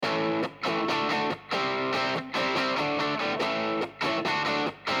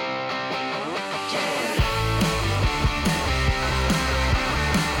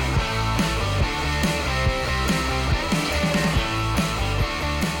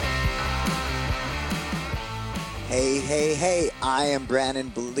Hey, I am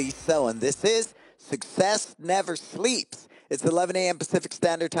Brandon Beliso, and this is Success Never Sleeps. It's 11 a.m. Pacific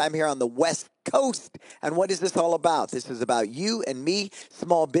Standard Time here on the West Coast. And what is this all about? This is about you and me,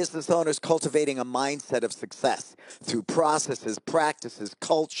 small business owners, cultivating a mindset of success through processes, practices,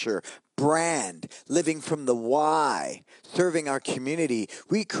 culture, brand, living from the why, serving our community.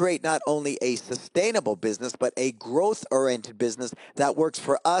 We create not only a sustainable business, but a growth oriented business that works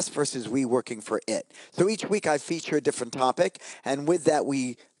for us versus we working for it. So each week I feature a different topic, and with that,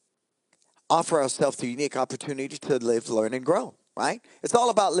 we offer ourselves the unique opportunity to live, learn, and grow, right? It's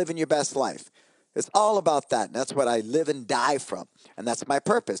all about living your best life. It's all about that. And that's what I live and die from. And that's my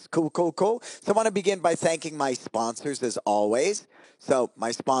purpose. Cool. So I want to begin by thanking my sponsors as always. So,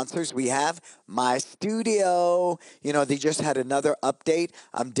 my sponsors, we have My Studio. You know, they just had another update.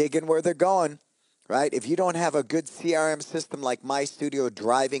 I'm digging where they're going, right? If you don't have a good CRM system like My Studio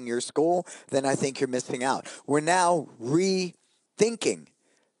driving your school, then I think you're missing out. We're now rethinking,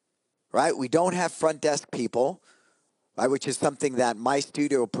 right? We don't have front desk people, right, which is something that My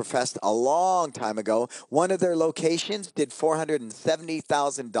Studio professed a long time ago. One of their locations did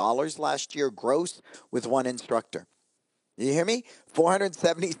 $470,000 last year gross with one instructor. You hear me?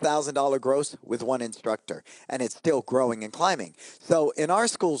 $470,000 gross with one instructor, and it's still growing and climbing. So in our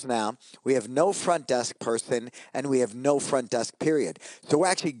schools now, we have no front desk person and we have no front desk period. So we're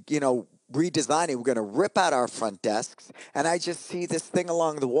actually, redesigning. We're going to rip out our front desks, and I just see this thing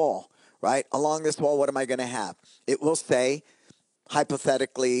along the wall, right? Along this wall, what am I going to have? It will say,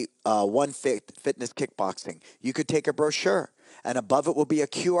 hypothetically, fitness kickboxing. You could take a brochure, and above it will be a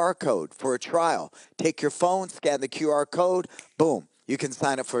QR code for a trial. Take your phone, scan the QR code, boom. You can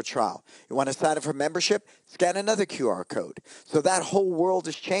sign up for a trial. You want to sign up for membership? Scan another QR code. So that whole world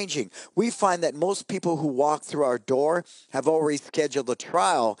is changing. We find that most people who walk through our door have already scheduled a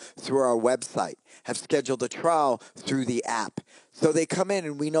trial through our website, have scheduled a trial through the app. So they come in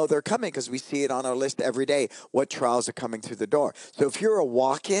and we know they're coming because we see it on our list every day, what trials are coming through the door. So if you're a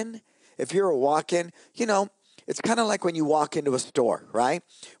walk-in, it's kind of like when you walk into a store, right?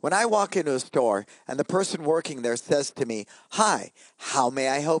 When I walk into a store and the person working there says to me, "Hi, how may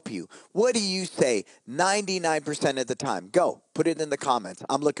I help you?" What do you say 99% of the time? Go, put it in the comments.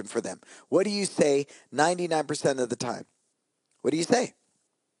 I'm looking for them. What do you say 99% of the time? What do you say?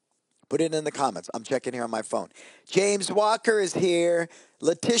 Put it in the comments. I'm checking here on my phone. James Walker is here.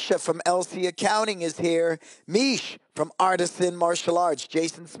 Letitia from LC Accounting is here. Mish from Artisan Martial Arts.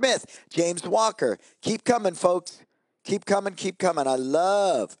 Jason Smith. James Walker. Keep coming, folks. Keep coming. I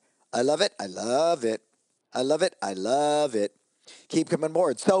love it. I love it. I love it. I love it. Keep coming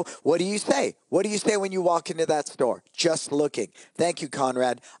board. So, what do you say? What do you say when you walk into that store? Just looking. Thank you,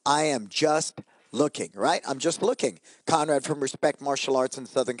 Conrad. I am just looking, right? I'm just looking. Conrad from Respect Martial Arts in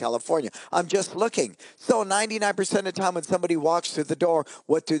Southern California. I'm just looking. So, 99% of the time when somebody walks through the door,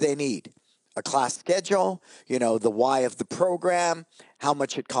 what do they need? A class schedule, the why of the program, how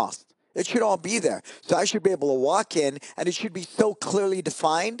much it costs. It should all be there. So I should be able to walk in and it should be so clearly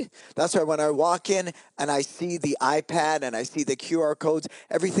defined. That's why when I walk in and I see the iPad and I see the QR codes,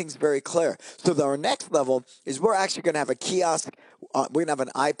 everything's very clear. So our next level is we're actually going to have a kiosk. We're going to have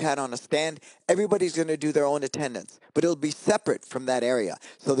an iPad on a stand. Everybody's going to do their own attendance, but it'll be separate from that area.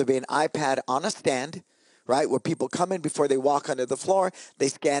 So there'll be an iPad on a stand, right, where people come in before they walk onto the floor, they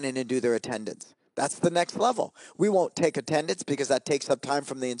scan in and do their attendance. That's the next level. We won't take attendance because that takes up time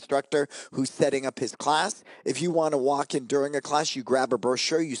from the instructor who's setting up his class. If you want to walk in during a class, you grab a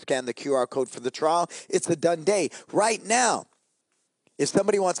brochure, you scan the QR code for the trial. It's a done day. Right now, if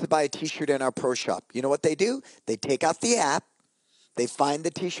somebody wants to buy a t-shirt in our pro shop, you know what they do? They take out the app, they find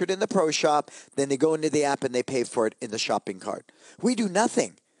the t-shirt in the pro shop, then they go into the app and they pay for it in the shopping cart. We do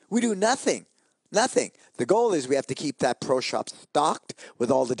nothing. We do nothing. Nothing. The goal is we have to keep that pro shop stocked with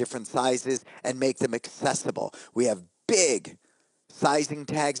all the different sizes and make them accessible. We have big sizing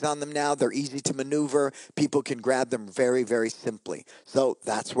tags on them now. They're easy to maneuver. People can grab them very, very simply. So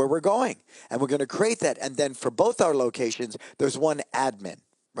that's where we're going. And we're going to create that. And then for both our locations, there's one admin,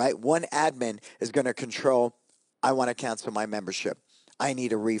 right? One admin is going to control, I want to cancel my membership. I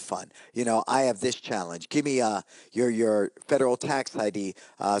need a refund. I have this challenge. Give me your federal tax ID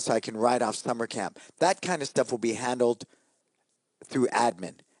so I can write off summer camp. That kind of stuff will be handled through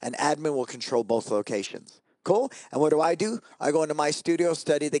admin. And admin will control both locations. Cool? And what do? I go into My Studio,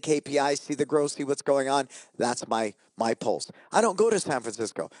 study the KPIs, see the growth, see what's going on. That's my pulse. I don't go to San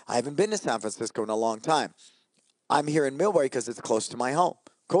Francisco. I haven't been to San Francisco in a long time. I'm here in Millbury because it's close to my home.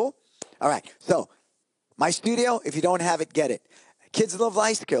 Cool? All right. So, My Studio, if you don't have it, get it. Kids love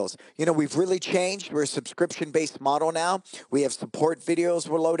life skills. You know, we've really changed. We're a subscription-based model now. We have support videos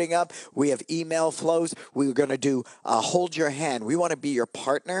we're loading up. We have email flows. We're going to do hold your hand. We want to be your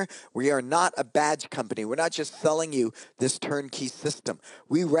partner. We are not a badge company. We're not just selling you this turnkey system.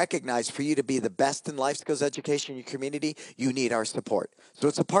 We recognize for you to be the best in life skills education in your community, you need our support. So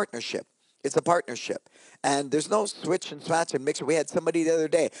it's a partnership. It's a partnership. And there's no switch and swatch and mixer. We had somebody the other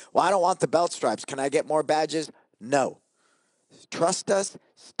day, well, I don't want the belt stripes. Can I get more badges? No. Trust us,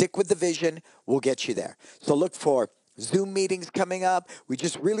 stick with the vision, we'll get you there. So look for Zoom meetings coming up. We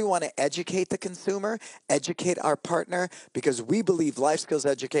just really want to educate the consumer, educate our partner, because we believe life skills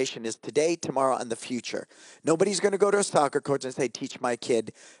education is today, tomorrow, and the future. Nobody's going to go to a soccer coach and say, teach my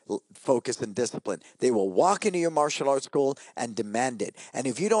kid focus and discipline. They will walk into your martial arts school and demand it. And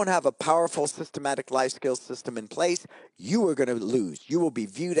if you don't have a powerful, systematic life skills system in place, you are going to lose. You will be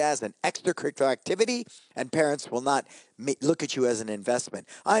viewed as an extracurricular activity, and parents will not look at you as an investment.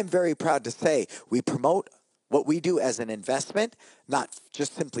 I'm very proud to say we promote what we do as an investment, not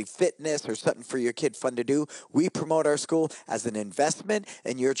just simply fitness or something for your kid fun to do. We promote our school as an investment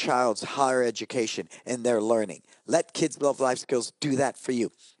in your child's higher education and their learning. Let Kids Love Life Skills do that for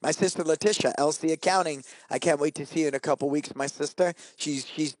you. My sister Letitia, LC Accounting, I can't wait to see you in a couple weeks, my sister.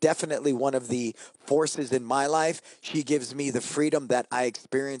 She's definitely one of the forces in my life. She gives me the freedom that I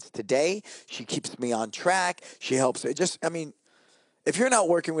experience today. She keeps me on track. She helps. If you're not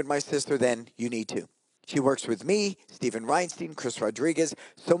working with my sister, then you need to. She works with me, Stephen Reinstein, Chris Rodriguez,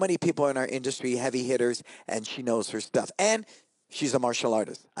 so many people in our industry, heavy hitters, and she knows her stuff. And she's a martial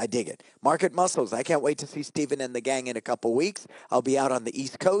artist. I dig it. Market Muscles. I can't wait to see Stephen and the gang in a couple weeks. I'll be out on the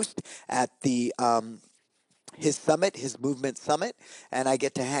East Coast at the his summit, his movement summit, and I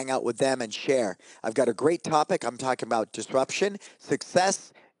get to hang out with them and share. I've got a great topic. I'm talking about disruption,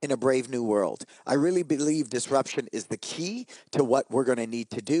 success in a brave new world. I really believe disruption is the key to what we're going to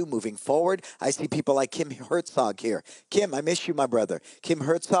need to do moving forward. I see people like Kim Herzog here. Kim, I miss you, my brother. Kim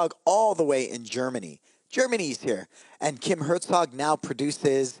Herzog, all the way in Germany. Germany's here. And Kim Herzog now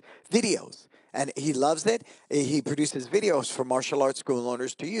produces videos. And he loves it. He produces videos for martial arts school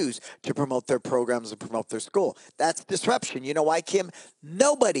owners to use to promote their programs and promote their school. That's disruption. You know why, Kim?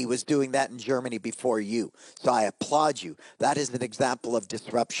 Nobody was doing that in Germany before you. So I applaud you. That is an example of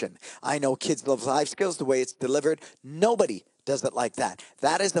disruption. I know Kids Love Life Skills, the way it's delivered. Nobody does it like that.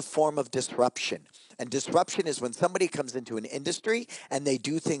 That is a form of disruption. And disruption is when somebody comes into an industry and they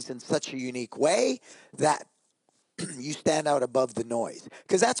do things in such a unique way that you stand out above the noise,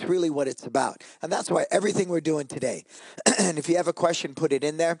 because that's really what it's about. And that's why everything we're doing today, and if you have a question, put it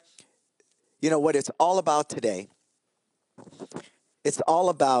in there. You know what it's all about today? It's all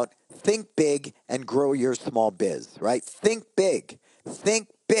about think big and grow your small biz, right? Think big. Think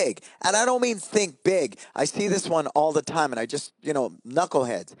big. And I don't mean think big. I see this one all the time, and I just,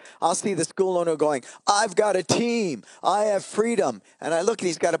 knuckleheads. I'll see the school owner going, I've got a team. I have freedom. And I look, and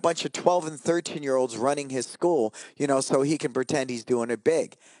he's got a bunch of 12 and 13-year-olds running his school, so he can pretend he's doing it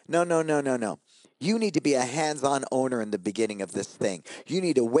big. No, no, no, no, no. You need to be a hands-on owner in the beginning of this thing. You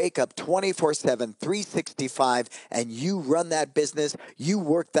need to wake up 24/7, 365, and you run that business. You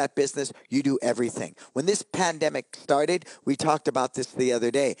work that business. You do everything. When this pandemic started, we talked about this the other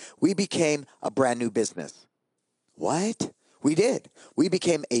day. We became a brand new business. What? We did. We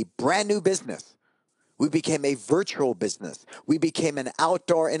became a brand new business. We became a virtual business. We became an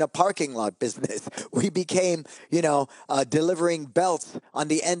outdoor in a parking lot business. We became, delivering belts on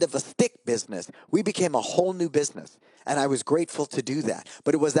the end of a stick business. We became a whole new business. And I was grateful to do that.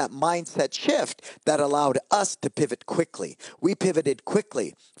 But it was that mindset shift that allowed us to pivot quickly. We pivoted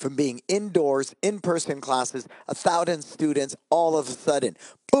quickly from being indoors, in-person classes, 1,000 students, all of a sudden.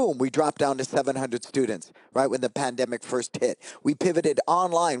 Boom, we dropped down to 700 students, right when the pandemic first hit. We pivoted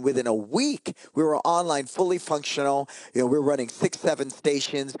online within a week. We were online, fully functional. We're running 6, 7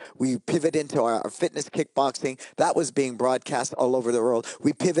 stations. We pivoted into our fitness kickboxing. That was being broadcast all over the world.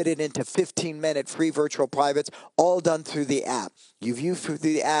 We pivoted into 15-minute free virtual privates, all done through the app. You view through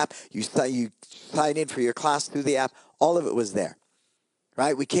the app. You sign in for your class through the app. All of it was there.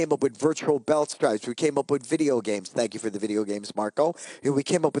 Right? We came up with virtual belt stripes. We came up with video games. Thank you for the video games, Marco. We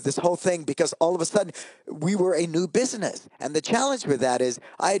came up with this whole thing because all of a sudden we were a new business. And the challenge with that is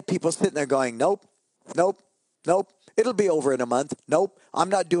I had people sitting there going, nope, nope, nope. It'll be over in a month. Nope, I'm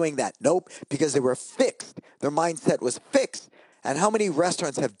not doing that. Nope, because they were fixed. Their mindset was fixed. And how many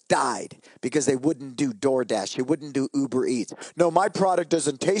restaurants have died because they wouldn't do DoorDash? They wouldn't do Uber Eats. No, my product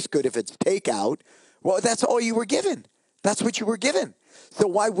doesn't taste good if it's takeout. Well, that's all you were given. That's what you were given. So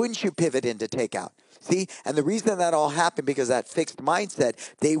why wouldn't you pivot into takeout? See, and the reason that all happened because that fixed mindset,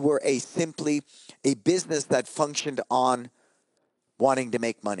 they were simply a business that functioned on wanting to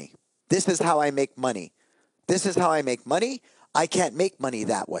make money. This is how I make money. This is how I make money. I can't make money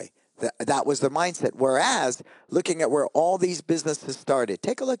that way. That was the mindset. Whereas looking at where all these businesses started,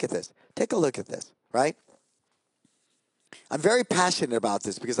 take a look at this. Take a look at this, right? I'm very passionate about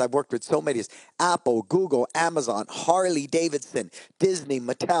this because I've worked with so many: Apple, Google, Amazon, Harley Davidson, Disney,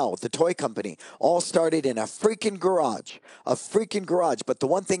 Mattel, the toy company, all started in a freaking garage. A freaking garage. But the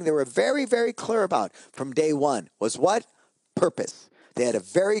one thing they were very, very clear about from day one was what? Purpose. They had a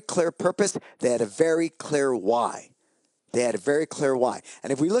very clear purpose. They had a very clear why. They had a very clear why.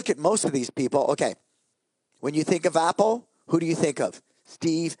 And if we look at most of these people, okay, when you think of Apple, who do you think of?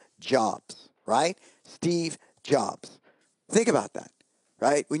 Steve Jobs, right? Steve Jobs. Think about that,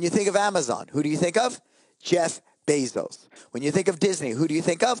 right? When you think of Amazon, who do you think of? Jeff Bezos. When you think of Disney, who do you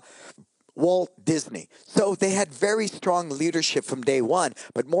think of? Walt Disney. So they had very strong leadership from day one,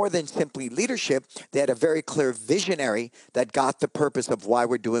 but more than simply leadership, they had a very clear visionary that got the purpose of why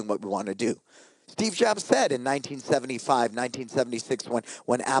we're doing what we want to do. Steve Jobs said in 1975, 1976,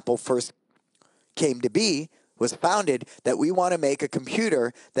 when Apple first came to be, was founded, that we want to make a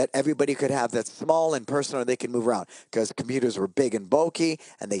computer that everybody could have, that's small and personal, they can move around, because computers were big and bulky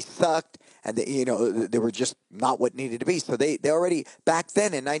and they sucked, and they were just not what needed to be. So they already back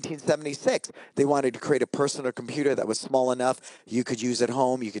then in 1976, they wanted to create a personal computer that was small enough you could use at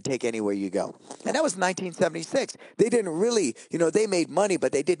home, you could take anywhere you go. And that was 1976. They didn't really, they made money,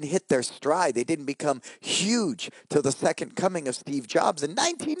 but they didn't hit their stride. They didn't become huge till the second coming of Steve Jobs in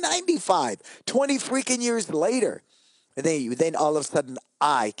 1995, 20 freaking years later. And then all of a sudden,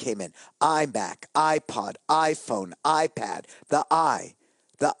 I came in. iMac, iPod, iPhone, iPad, the I.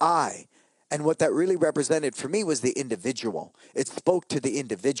 And what that really represented for me was the individual. It spoke to the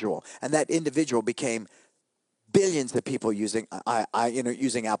individual, and that individual became billions of people using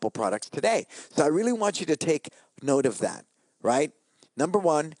using Apple products today. So I really want you to take note of that, right? Number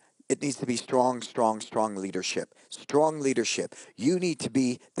one, it needs to be strong leadership. Strong leadership. You need to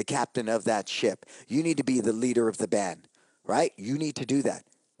be the captain of that ship. You need to be the leader of the band, right? You need to do that.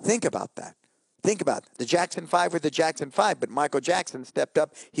 Think about that. Think about it. The Jackson 5 were the Jackson 5, but Michael Jackson stepped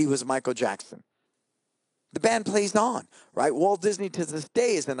up. He was Michael Jackson. The band plays on, right? Walt Disney to this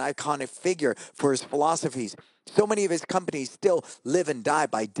day is an iconic figure for his philosophies. So many of his companies still live and die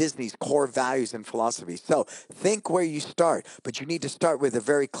by Disney's core values and philosophies. So think where you start, but you need to start with a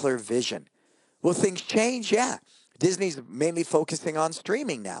very clear vision. Will things change? Yeah. Disney's mainly focusing on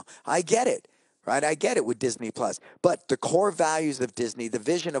streaming now. I get it. Right? I get it with Disney Plus. But the core values of Disney, the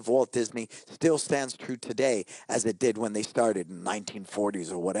vision of Walt Disney, still stands true today as it did when they started in the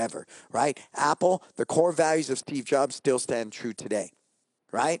 1940s or whatever. Right? Apple, the core values of Steve Jobs still stand true today.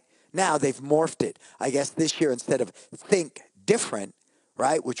 Right? Now they've morphed it. I guess this year, instead of think different,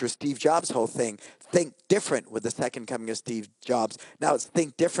 right, which was Steve Jobs' whole thing, think different with the second coming of Steve Jobs. Now it's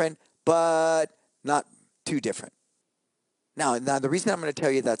think different, but not too different. Now the reason I'm going to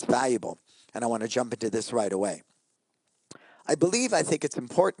tell you that's valuable, and I want to jump into this right away. I think it's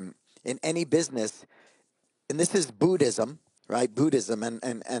important in any business, and this is Buddhism, right? Buddhism,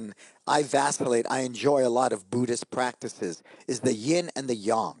 and I vacillate. I enjoy a lot of Buddhist practices, is the yin and the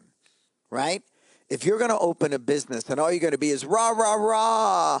yang, right? If you're going to open a business and all you're going to be is rah, rah,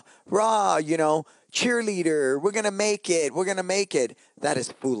 rah, rah, cheerleader, we're going to make it, that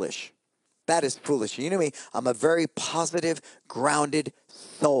is foolish. That is foolish. You know me, I'm a very positive, grounded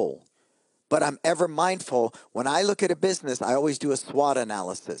soul. But I'm ever mindful. When I look at a business, I always do a SWOT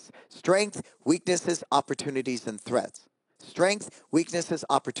analysis. Strength, weaknesses, opportunities, and threats. Strength, weaknesses,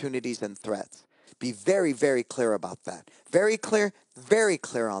 opportunities, and threats. Be very, very clear about that. Very clear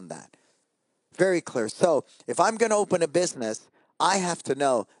on that. Very clear. So if I'm going to open a business, I have to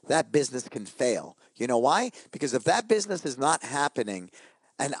know that business can fail. You know why? Because if that business is not happening,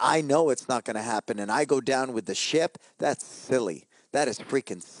 and I know it's not going to happen, and I go down with the ship, that's silly. That is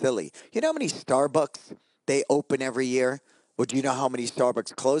freaking silly. You know how many Starbucks they open every year? Well, do you know how many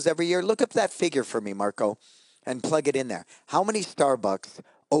Starbucks close every year? Look up that figure for me, Marco, and plug it in there. How many Starbucks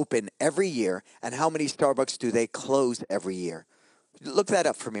open every year, and how many Starbucks do they close every year? Look that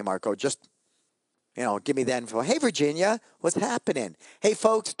up for me, Marco. Just, give me that info. Hey, Virginia, what's happening? Hey,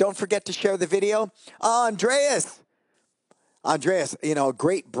 folks, don't forget to share the video. Andreas, a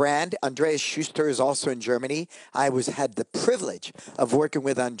great brand. Andreas Schuster is also in Germany. I had the privilege of working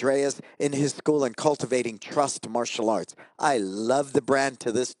with Andreas in his school and cultivating trust martial arts. I love the brand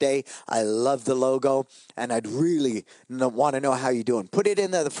to this day. I love the logo, and I'd really want to know how you're doing. Put it in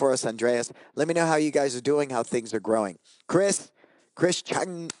there for us, Andreas. Let me know how you guys are doing, how things are growing. Chris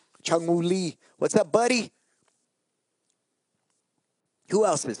Chung-Woo Lee, what's up, buddy? Who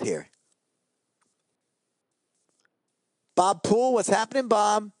else is here? Bob Poole, what's happening,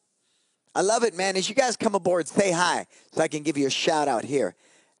 Bob? I love it, man. As you guys come aboard, say hi so I can give you a shout out here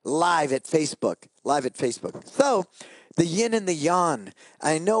live at Facebook. Live at Facebook. So, the yin and the yang.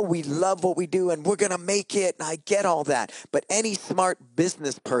 I know we love what we do and we're going to make it. And I get all that. But any smart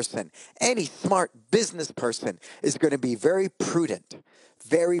business person is going to be very prudent.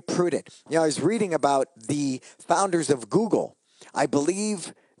 Very prudent. You know, I was reading about the founders of Google. I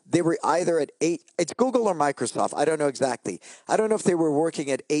believe they were either at it's Google or Microsoft. I don't know exactly. I don't know if they were working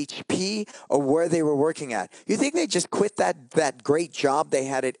at HP or where they were working at. You think they just quit that great job they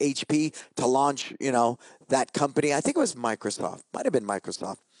had at HP to launch, that company? I think it was Microsoft. Might have been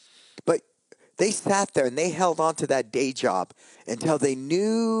Microsoft. But they sat there and they held on to that day job until they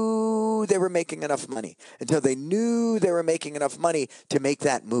knew they were making enough money, to make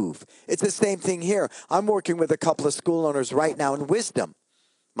that move. It's the same thing here. I'm working with a couple of school owners right now in Wisdom.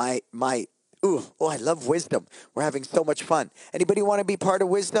 I love Wisdom. We're having so much fun. Anybody want to be part of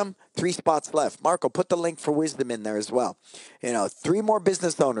Wisdom? 3 spots left. Marco, put the link for Wisdom in there as well. 3 more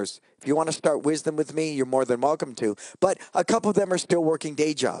business owners. If you want to start Wisdom with me, you're more than welcome to. But a couple of them are still working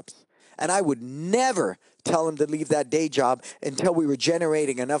day jobs. And I would never tell them to leave that day job until we were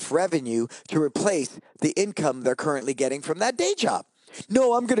generating enough revenue to replace the income they're currently getting from that day job.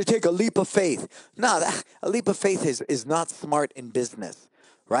 No, I'm going to take a leap of faith. No, a leap of faith is not smart in business.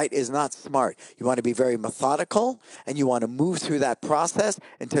 Right, is not smart. You want to be very methodical and you want to move through that process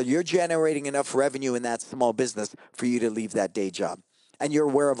until you're generating enough revenue in that small business for you to leave that day job. And you're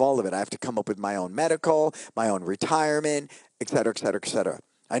aware of all of it. I have to come up with my own medical, my own retirement, et cetera, et cetera, et cetera.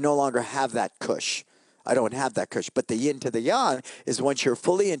 I no longer have that cush. I don't have that cush. But the yin to the yang is once you're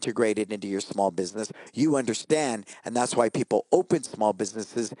fully integrated into your small business, you understand, and that's why people open small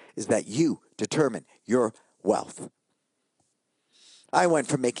businesses, is that you determine your wealth. I went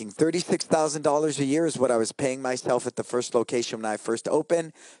from making $36,000 a year is what I was paying myself at the first location when I first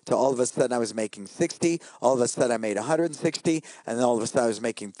opened, to all of a sudden I was making 60. All of a sudden I made 160, and then all of a sudden I was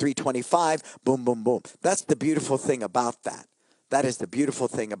making 325. Boom, boom, boom. That's the beautiful thing about that. That is the beautiful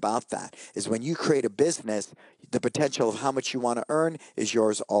thing about that, is when you create a business, the potential of how much you want to earn is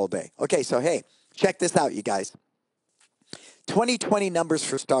yours all day. Okay, so hey, check this out, you guys. 2020 numbers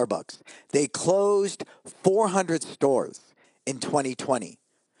for Starbucks. They closed 400 stores in 2020.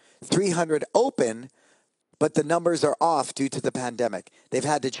 300 open, but the numbers are off due to the pandemic. They've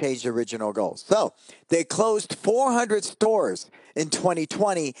had to change the original goals. So they closed 400 stores in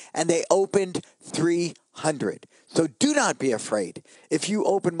 2020 and they opened 300. So do not be afraid. If you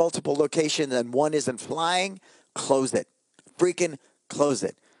open multiple locations and one isn't flying, close it. Freaking close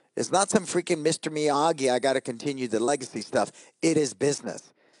it. It's not some freaking Mr. Miyagi, I got to continue the legacy stuff. It is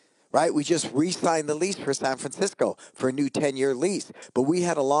business. Right? We just re-signed the lease for San Francisco for a new 10-year lease. But we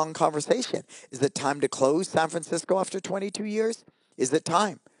had a long conversation. Is it time to close San Francisco after 22 years? Is it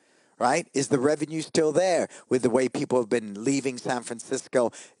time? Right? Is the revenue still there with the way people have been leaving San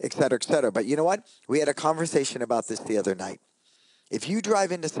Francisco, et cetera, et cetera? But you know what? We had a conversation about this the other night. If you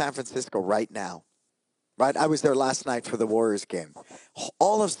drive into San Francisco right now, right? I was there last night for the Warriors game.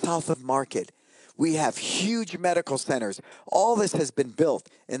 All of South of Market, we have huge medical centers. All this has been built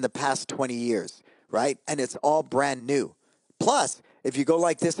in the past 20 years, right? And it's all brand new. Plus, if you go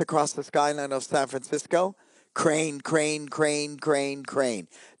like this across the skyline of San Francisco, crane, crane, crane, crane, crane.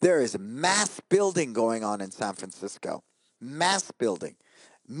 There is mass building going on in San Francisco. Mass building.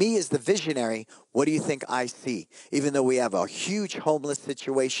 Me as the visionary, what do you think I see? Even though we have a huge homeless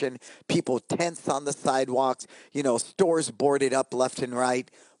situation, people tents on the sidewalks, stores boarded up left and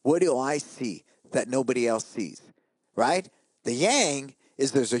right, what do I see that nobody else sees, right? The yang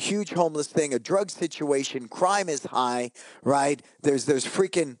is there's a huge homeless thing, a drug situation, crime is high, right? There's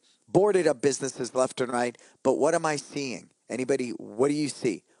freaking boarded up businesses left and right. But what am I seeing? Anybody, what do you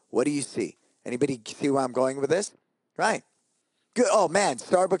see? What do you see? Anybody see where I'm going with this? Right. Good. Oh, man,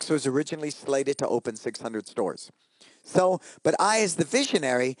 Starbucks was originally slated to open 600 stores. So, but I, as the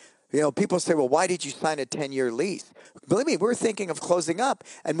visionary, people say, well, why did you sign a 10-year lease? Believe me, we're thinking of closing up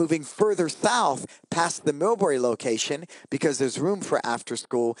and moving further south past the Millbury location because there's room for after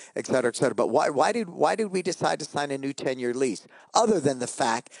school, et cetera, et cetera. But why did we decide to sign a new 10-year lease? Other than the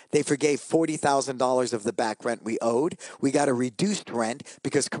fact they forgave $40,000 of the back rent we owed. We got a reduced rent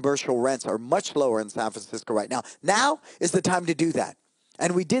because commercial rents are much lower in San Francisco right now. Now is the time to do that.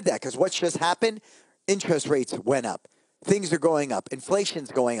 And we did that because what just happened? Interest rates went up. Things are going up.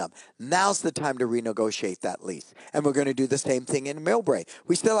 Inflation's going up. Now's the time to renegotiate that lease. And we're going to do the same thing in Millbrae.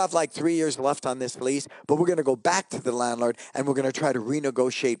 We still have like 3 years left on this lease, but we're going to go back to the landlord and we're going to try to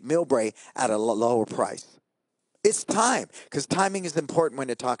renegotiate Millbrae at a lower price. It's time, because timing is important when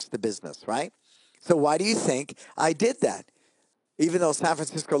it talks to business, right? So why do you think I did that? even though San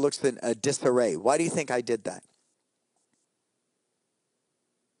Francisco looks in a disarray. Why do you think I did that?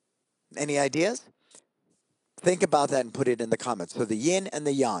 Any ideas? Think about that and put it in the comments. So the yin and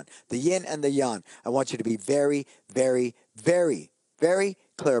the yang, the yin and the yang. I want you to be very, very, very, very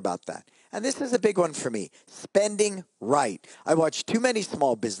clear about that. And this is a big one for me, spending right. I watch too many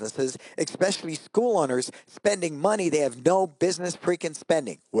small businesses, especially school owners, spending money they have no business freaking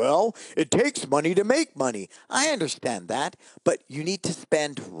spending. Well, it takes money to make money. I understand that, but you need to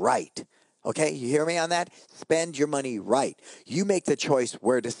spend right. Okay, you hear me on that? Spend your money right. You make the choice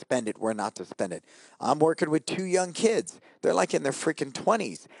where to spend it, where not to spend it. I'm working with two young kids. They're like in their freaking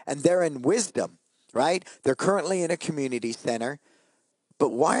 20s, and they're in wisdom, right? They're currently in a community center. But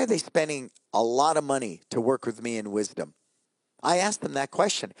why are they spending a lot of money to work with me in wisdom? I asked them that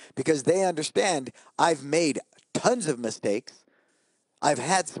question because they understand I've made tons of mistakes. I've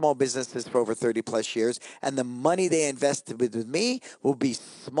had small businesses for over 30 plus years, and the money they invested with me will be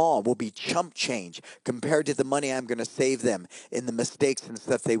small, will be chump change compared to the money I'm going to save them in the mistakes and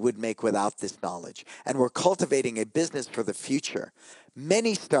stuff they would make without this knowledge. And we're cultivating a business for the future.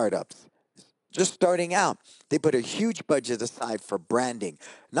 Many startups, just starting out, they put a huge budget aside for branding,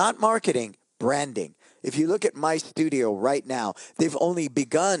 not marketing, branding. If you look at my studio right now, they've only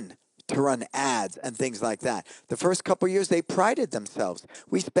begun to run ads and things like that. The first couple years, they prided themselves.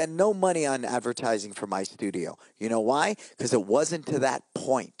 We spend no money on advertising for my studio. You know why? Because it wasn't to that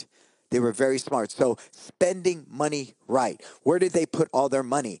point. They were very smart. So spending money right. Where did they put all their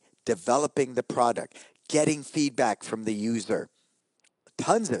money? Developing the product, getting feedback from the user.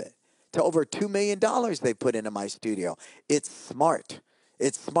 Tons of it. To over $2 million they put into my studio. It's smart.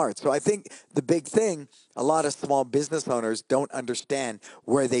 It's smart. So I think the big thing, a lot of small business owners don't understand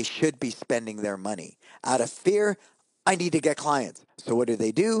where they should be spending their money. Out of fear, I need to get clients. So what do?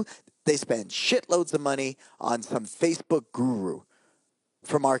 They spend shitloads of money on some Facebook guru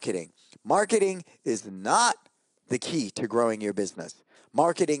for marketing. Marketing is not the key to growing your business.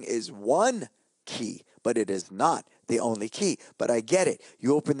 Marketing is one key, but it is not the only key. But I get it.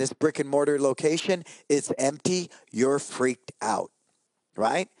 You open this brick and mortar location, it's empty, you're freaked out,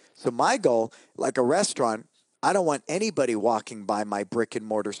 right? So my goal, like a restaurant, I don't want anybody walking by my brick and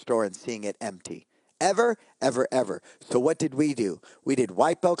mortar store and seeing it empty. Ever, ever, ever. So what did we do? We did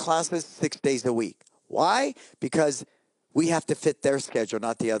white belt classes 6 days a week. Why? Because we have to fit their schedule,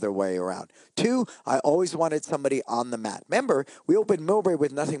 not the other way around. Two, I always wanted somebody on the mat. Remember, we opened Millbrae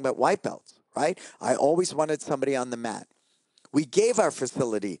with nothing but white belts, right? I always wanted somebody on the mat. We gave our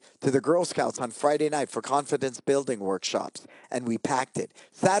facility to the Girl Scouts on Friday night for confidence building workshops, and we packed it.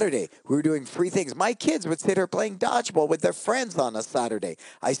 Saturday, we were doing free things. My kids would sit here playing dodgeball with their friends on a Saturday.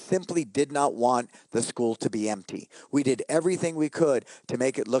 I simply did not want the school to be empty. We did everything we could to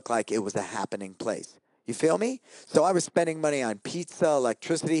make it look like it was a happening place. You feel me? So I was spending money on pizza,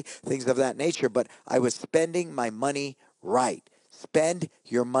 electricity, things of that nature, but I was spending my money right. Spend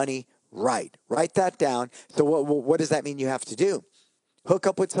your money right. Write that down. So what does that mean you have to do? Hook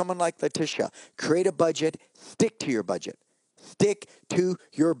up with someone like Letitia. Create a budget. Stick to your budget. Stick to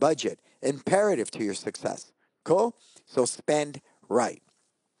your budget. Imperative to your success. Cool? So spend right.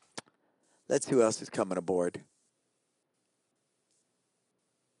 Let's see who else is coming aboard.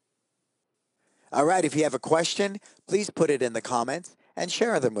 All right, if you have a question, please put it in the comments and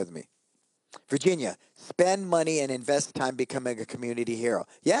share them with me. Virginia, spend money and invest time becoming a community hero.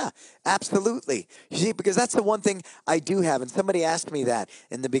 Yeah, absolutely. You see, because that's the one thing I do have. And somebody asked me that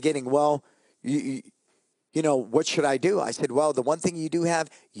in the beginning. Well, what should I do? I said, well, the one thing you do have,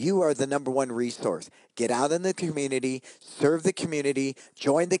 you are the number one resource. Get out in the community, serve the community,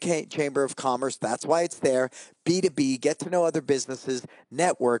 join the Chamber of Commerce. That's why it's there. B2B, get to know other businesses,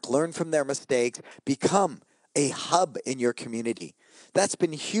 network, learn from their mistakes, become a hub in your community. That's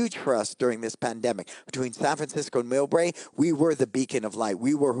been huge for us during this pandemic. Between San Francisco and Millbrae, we were the beacon of light.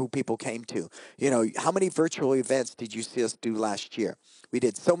 We were who people came to. How many virtual events did you see us do last year? We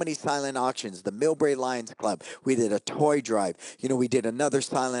did so many silent auctions, the Millbrae Lions Club. We did a toy drive. We did another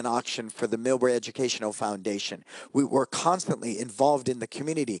silent auction for the Millbrae Educational Foundation. We were constantly involved in the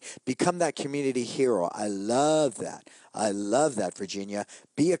community. Become that community hero. I love that. I love that, Virginia.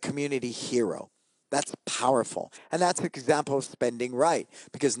 Be a community hero. That's powerful. And that's an example of spending right,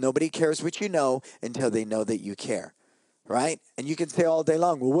 because nobody cares what you know until they know that you care, right? And you can say all day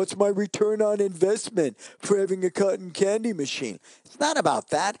long, well, what's my return on investment for having a cotton candy machine? It's not about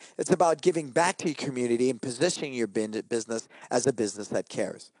that. It's about giving back to your community and positioning your business as a business that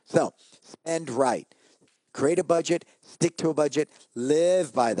cares. So spend right. Create a budget, stick to a budget,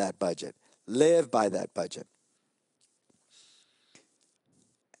 live by that budget. Live by that budget.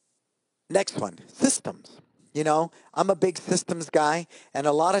 Next one, systems. I'm a big systems guy, and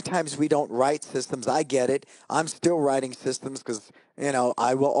a lot of times we don't write systems. I get it. I'm still writing systems because,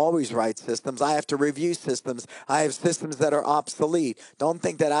 I will always write systems. I have to review systems. I have systems that are obsolete. Don't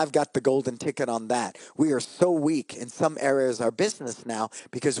think that I've got the golden ticket on that. We are so weak in some areas of our business now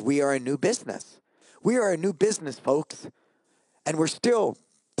because we are a new business. We are a new business, folks, and we're still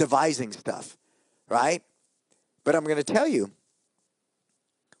devising stuff, right? But I'm going to tell you,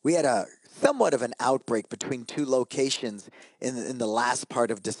 we had a somewhat of an outbreak between two locations in the last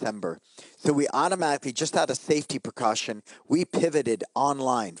part of December. So we automatically, just out of safety precaution, we pivoted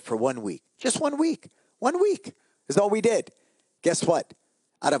online for 1 week. Just 1 week. 1 week is all we did. Guess what?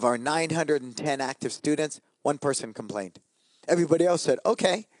 Out of our 910 active students, one person complained. Everybody else said,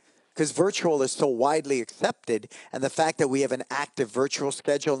 okay, because virtual is so widely accepted, and the fact that we have an active virtual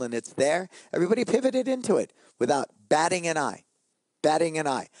schedule and it's there, everybody pivoted into it without batting an eye. Batting an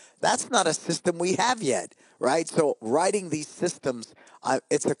eye. That's not a system we have yet, right? So writing these systems,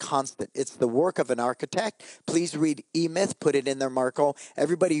 it's a constant. It's the work of an architect. Please read E-Myth. Put it in there, Marco.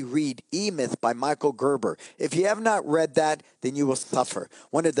 Everybody read E-Myth by Michael Gerber. If you have not read that, then you will suffer.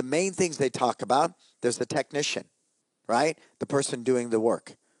 One of the main things they talk about, there's the technician, right? The person doing the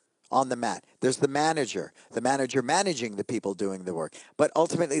work on the mat. There's the manager managing the people doing the work. But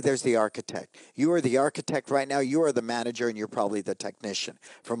ultimately, there's the architect. You are the architect right now. You are the manager, and you're probably the technician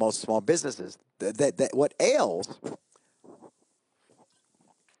for most small businesses. What ails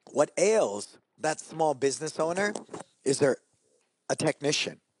that small business owner is they're a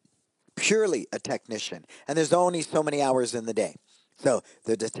technician, purely a technician. And there's only so many hours in the day. So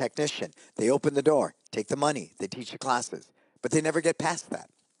they're the technician. They open the door, take the money, they teach the classes, but they never get past that.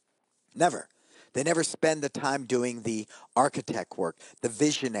 Never. They never spend the time doing the architect work, the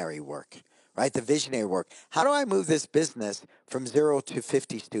visionary work, right? The visionary work. How do I move this business from 0 to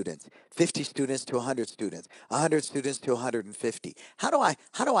 50 students, 50 students to 100 students, 100 students to 150? How do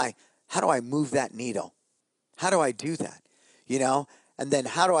I move that needle? How do I do that? And then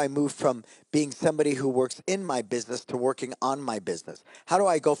how do I move from being somebody who works in my business to working on my business? How do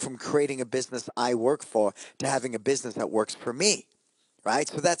I go from creating a business I work for to having a business that works for me? Right?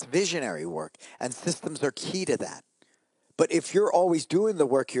 So that's visionary work, and systems are key to that. But if you're always doing the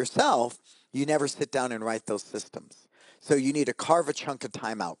work yourself, you never sit down and write those systems. So you need to carve a chunk of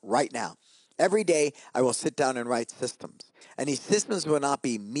time out right now. Every day, I will sit down and write systems. And these systems will not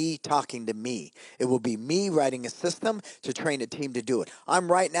be me talking to me. It will be me writing a system to train a team to do it.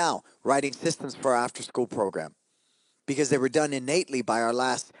 I'm right now writing systems for our after-school program because they were done innately by our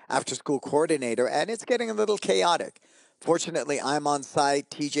last after-school coordinator, and it's getting a little chaotic. Fortunately, I'm on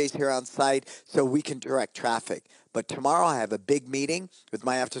site, TJ's here on site, so we can direct traffic. But tomorrow I have a big meeting with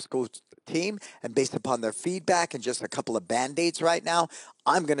my after-school team, and based upon their feedback and just a couple of Band-Aids right now,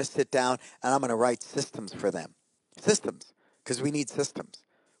 I'm going to sit down and I'm going to write systems for them. Systems, because we need systems.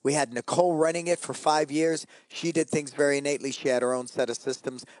 We had Nicole running it for 5 years. She did things very innately. She had her own set of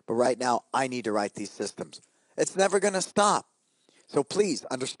systems, but right now I need to write these systems. It's never going to stop. So please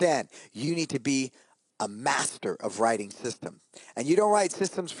understand, you need to be a master of writing systems. And you don't write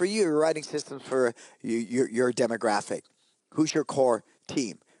systems for you, you're writing systems for your demographic. Who's your core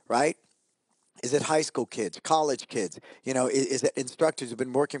team, right? Is it high school kids, college kids? Is it instructors who've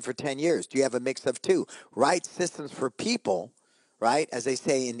been working for 10 years? Do you have a mix of two? Write systems for people, right? As they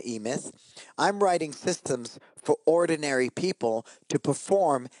say in E-Myth. I'm writing systems for ordinary people to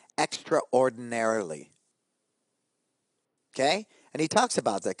perform extraordinarily. Okay? And he talks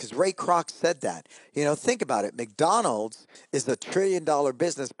about that because Ray Kroc said that. Think about it. McDonald's is a $1 trillion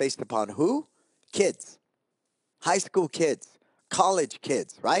business based upon who? Kids. High school kids. College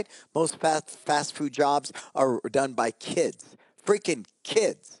kids, right? Most fast food jobs are done by kids. Freaking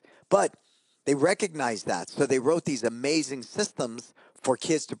kids. But they recognized that. So they wrote these amazing systems for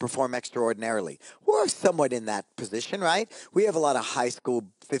kids to perform extraordinarily. We're somewhat in that position, right? We have a lot of high school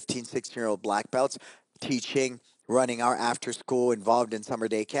 15, 16-year-old black belts teaching, running our after school, involved in summer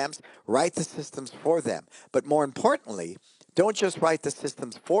day camps. Write the systems for them. But more importantly, don't just write the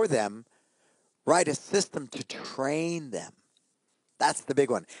systems for them, write a system to train them. That's the big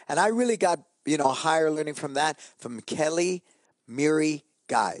one. And I really got, higher learning from that from Kelly Miri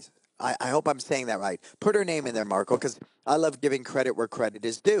Guys. I hope I'm saying that right. Put her name in there, Marco, because I love giving credit where credit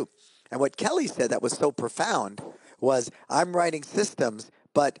is due. And what Kelly said that was so profound was, I'm writing systems,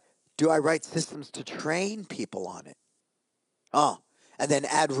 but do I write systems to train people on it? Oh, and then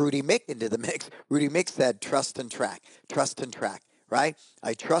add Rudy Mick into the mix. Rudy Mick said, trust and track, right?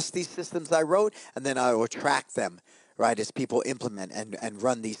 I trust these systems I wrote, and then I will track them, right, as people implement and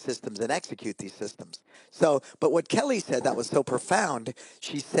run these systems and execute these systems. So, but what Kelly said that was so profound,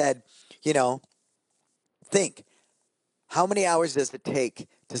 she said, Think, how many hours does it take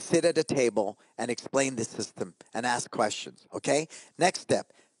to sit at a table and explain the system and ask questions? Okay? Next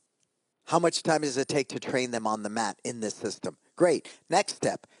step, how much time does it take to train them on the mat in this system? Great. Next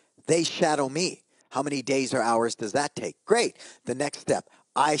step, they shadow me. How many days or hours does that take? Great. The next step,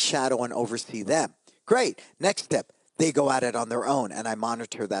 I shadow and oversee them. Great. Next step, they go at it on their own and I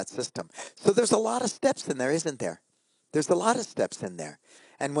monitor that system. So there's a lot of steps in there, isn't there? There's a lot of steps in there.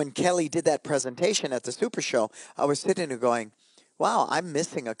 And when Kelly did that presentation at the Super Show, I was sitting there going, wow, I'm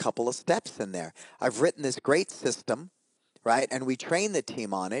missing a couple of steps in there. I've written this great system, right? And we train the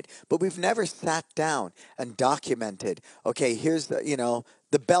team on it, but we've never sat down and documented, okay, here's the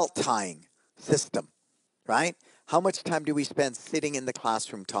belt tying system, right? How much time do we spend sitting in the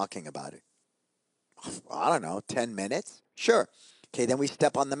classroom talking about it? I don't know, 10 minutes? Sure. Okay, then we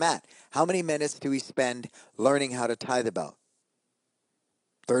step on the mat. How many minutes do we spend learning how to tie the belt?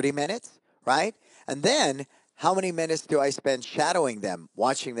 30 minutes, right? And then how many minutes do I spend shadowing them,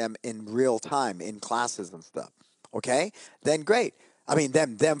 watching them in real time in classes and stuff? Okay? Then great. I mean,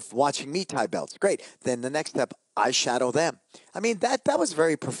 them watching me tie belts. Great. Then the next step, I shadow them. I mean, that was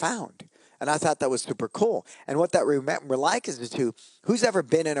very profound. And I thought that was super cool. And what that like is to who's ever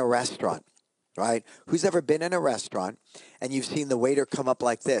been in a restaurant, right? Who's ever been in a restaurant and you've seen the waiter come up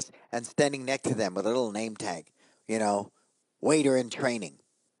like this and standing next to them with a little name tag, waiter in training.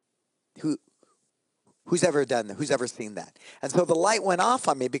 Who's ever done that? Who's ever seen that? And so the light went off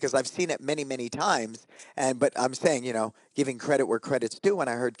on me because I've seen it many, many times. But I'm saying, giving credit where credit's due. When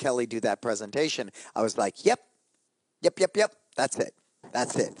I heard Kelly do that presentation, I was like, yep.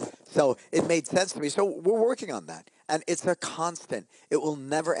 That's it. So it made sense to me. So we're working on that. And it's a constant. It will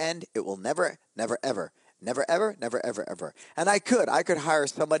never end. It will never, ever. Never, ever. And I could hire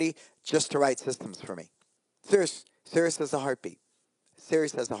somebody just to write systems for me. Serious as a heartbeat.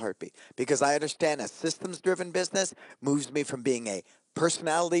 Serious as a heartbeat. Because I understand a systems-driven business moves me from being a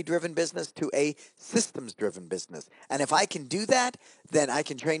personality-driven business to a systems-driven business. And if I can do that, then I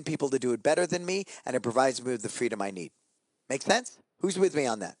can train people to do it better than me, and it provides me with the freedom I need. Make sense? Who's with me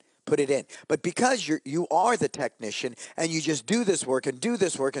on that? Put it in. But because you are the technician and you just do this work and do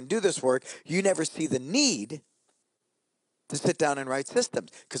this work and do this work, you never see the need to sit down and write systems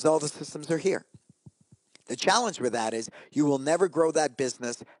because all the systems are here. The challenge with that is you will never grow that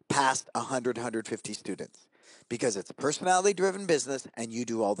business past 100, 150 students because it's a personality-driven business and you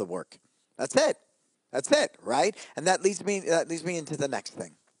do all the work. That's it, right? And that leads me into the next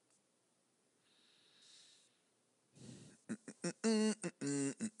thing.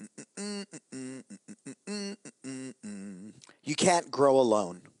 You can't grow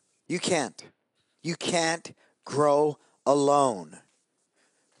alone. You can't grow alone.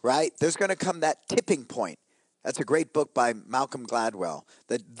 Right? There's going to come that tipping point. That's a great book by Malcolm Gladwell.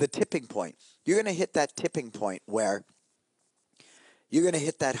 The tipping point. You're going to hit that tipping point where you're going to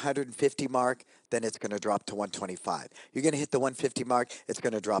hit that 150 mark, then it's going to drop to 125. You're going to hit the 150 mark, it's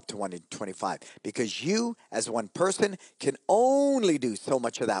going to drop to 125 because you as one person can only do so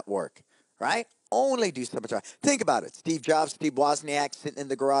much of that work, right? Only do so much of it. Think about it. Steve Jobs, Steve Wozniak sitting in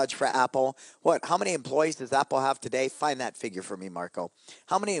the garage for Apple. How many employees does Apple have today? Find that figure for me, Marco.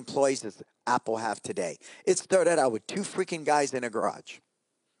 How many employees does Apple have today? It started out with 2 freaking guys in a garage.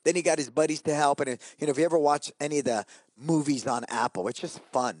 Then he got his buddies to help. And, if you ever watch any of the movies on Apple, it's just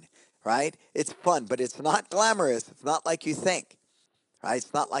fun, right? It's fun, but it's not glamorous. It's not like you think, right?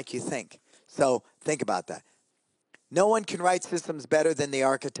 It's not like you think. So think about that. No one can write systems better than the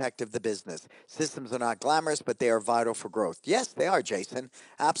architect of the business. Systems are not glamorous, but they are vital for growth. Yes, they are, Jason.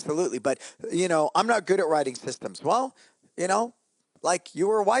 Absolutely. But, I'm not good at writing systems. Well, like you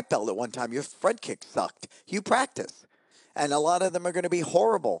were a white belt at one time. Your front kick sucked. You practice. And a lot of them are going to be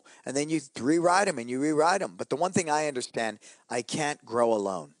horrible. And then you rewrite them and you rewrite them. But the one thing I understand, I can't grow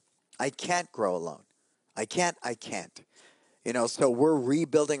alone. I can't grow alone. I can't. So we're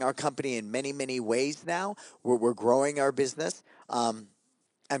rebuilding our company in many, many ways now. We're growing our business. And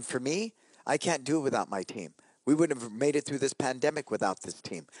for me, I can't do it without my team. We wouldn't have made it through this pandemic without this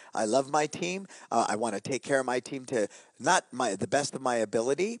team. I love my team. I want to take care of my team to the best of my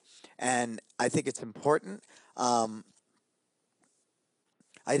ability. And I think it's important.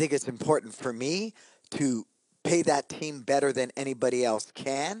 I think it's important for me to pay that team better than anybody else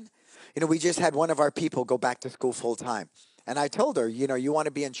can. We just had one of our people go back to school full time. And I told her, you want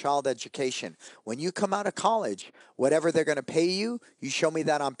to be in child education. When you come out of college, whatever they're going to pay you, you show me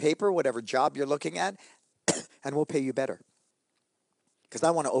that on paper, whatever job you're looking at, and we'll pay you better. Because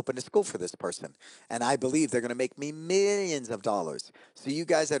I want to open a school for this person. And I believe they're going to make me millions of dollars. So you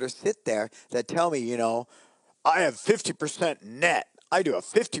guys that are sit there that tell me, I have 50% net. I do a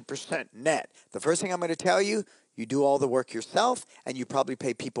 50% net. The first thing I'm going to tell you, you do all the work yourself, and you probably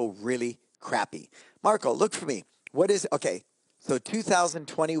pay people really crappy. Marco, look for me. Okay, so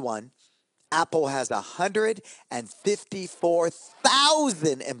 2021, Apple has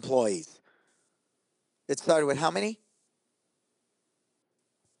 154,000 employees. It started with how many?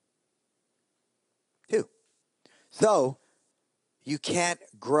 2. So you can't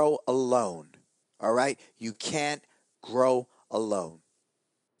grow alone. All right? You can't grow alone.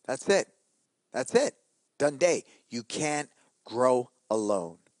 That's it. That's it. Done day. You can't grow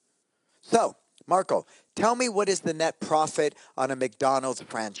alone. So, Marco, tell me, what is the net profit on a McDonald's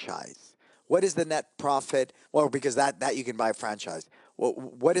franchise? What is the net profit? Well, because that you can buy a franchise. Well,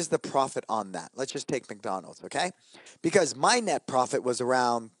 what is the profit on that? Let's just take McDonald's, okay? Because my net profit was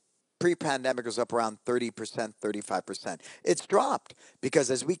around, pre-pandemic, was up around 30%, 35%. It's dropped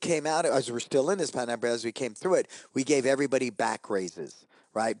because as we came out, as we're still in this pandemic, as we came through it, we gave everybody back raises,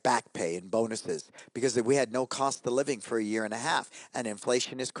 right? Back pay and bonuses, because we had no cost of living for a year and a half, and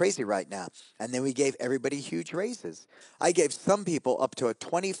inflation is crazy right now. And then we gave everybody huge raises. I gave some people up to a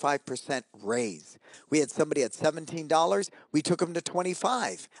 25% raise. We had somebody at $17, we took them to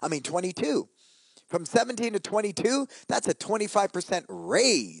 22. From 17 to 22, that's a 25%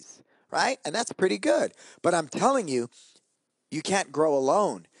 raise, right? And that's pretty good. But I'm telling you, you can't grow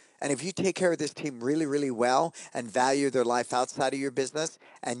alone. And if you take care of this team really, really well and value their life outside of your business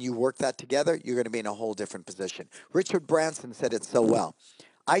and you work that together, you're going to be in a whole different position. Richard Branson said it so well.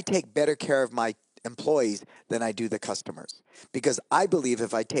 I take better care of my employees than I do the customers, because I believe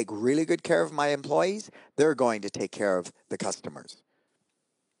if I take really good care of my employees, they're going to take care of the customers.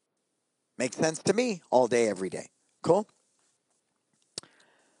 Makes sense to me all day, every day. Cool?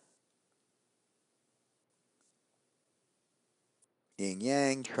 Yin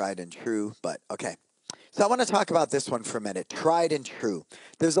yang, tried and true, but okay. So I want to talk about this one for a minute. Tried and true.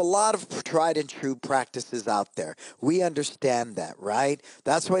 There's a lot of tried and true practices out there. We understand that, right?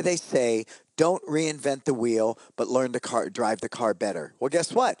 That's why they say, don't reinvent the wheel, but learn to drive the car better. Well,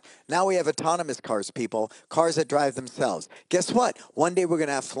 guess what? Now we have autonomous cars, people. Cars that drive themselves. Guess what? One day we're going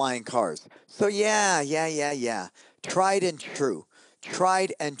to have flying cars. So yeah. Tried and true.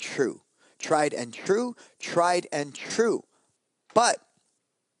 Tried and true. Tried and true. Tried and true. But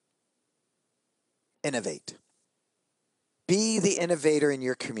innovate. Be the innovator in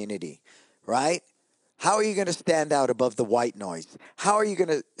your community, right? How are you going to stand out above the white noise? How are you going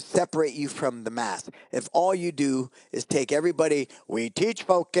to separate you from the mass? If all you do is take everybody, we teach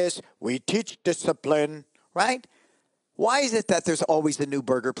focus, we teach discipline, right? Why is it that there's always a new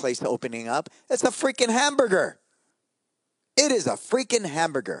burger place opening up? It's a freaking hamburger. It is a freaking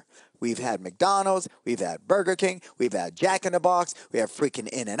hamburger. We've had McDonald's, we've had Burger King, we've had Jack in the Box, we have freaking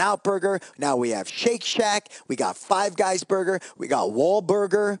In-N-Out Burger, now we have Shake Shack, we got Five Guys Burger, we got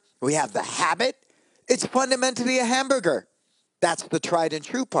Wahlburger, we have The Habit. It's fundamentally a hamburger. That's the tried and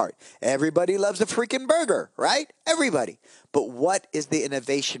true part. Everybody loves a freaking burger, right? Everybody. But what is the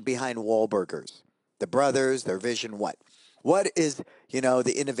innovation behind Wahlburgers? The brothers, their vision, what? What is,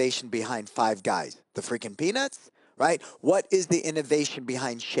 the innovation behind Five Guys? The freaking peanuts? Right? What is the innovation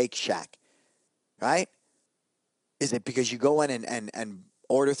behind Shake Shack? Right? Is it because you go in and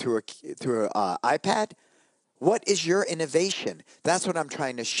order through a iPad? What is your innovation? That's what I'm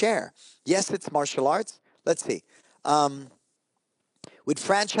trying to share. Yes, it's martial arts. Let's see. With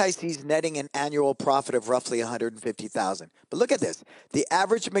franchisees netting an annual profit of roughly $150,000. But look at this. The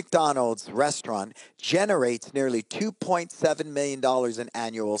average McDonald's restaurant generates nearly $2.7 million in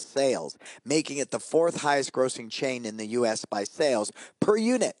annual sales, making it the fourth highest grossing chain in the U.S. by sales per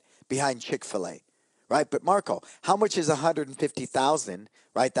unit, behind Chick-fil-A. Right? But Marco, how much is $150,000?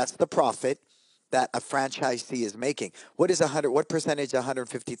 Right? That's the profit that a franchisee is making. What percentage of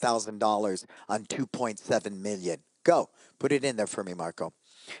 $150,000 on $2.7 million? Go. Put it in there for me, Marco.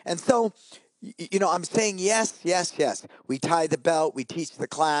 And so, I'm saying yes. We tie the belt, we teach the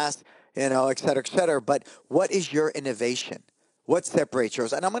class, et cetera, et cetera. But what is your innovation? What separates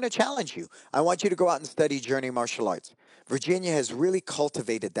yours? And I'm going to challenge you. I want you to go out and study Journey Martial Arts. Virginia has really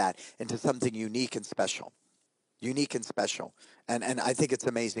cultivated that into something unique and special. And I think it's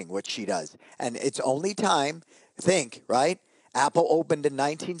amazing what she does. And it's only time, right? Apple opened in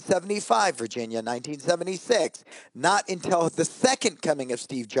 1975, Virginia, 1976. Not until the second coming of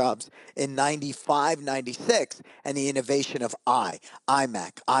Steve Jobs in 95, 96, and the innovation of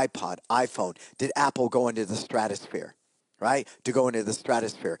iMac, iPod, iPhone, did Apple go into the stratosphere, right? To go into the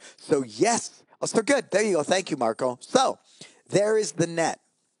stratosphere. So yes. Oh, so good. There you go. Thank you, Marco. So there is the net.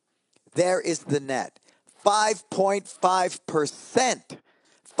 5.5%.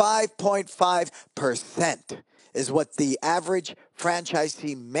 5.5% is what the average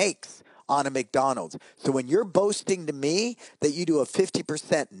franchisee makes on a McDonald's. So when you're boasting to me that you do a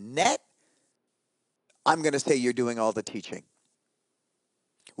 50% net, I'm going to say you're doing all the teaching.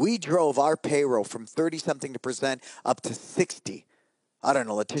 We drove our payroll from 30-something percent up to 60. I don't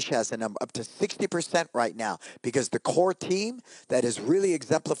know, Letitia has a number up to 60% right now because the core team that has really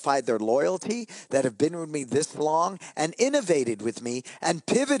exemplified their loyalty, that have been with me this long and innovated with me and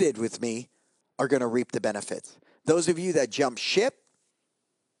pivoted with me are going to reap the benefits. Those of you that jump ship,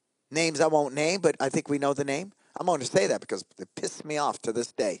 names I won't name, but I think we know the name. I'm going to say that because it pissed me off to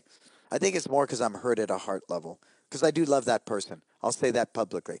this day. I think it's more because I'm hurt at a heart level because I do love that person. I'll say that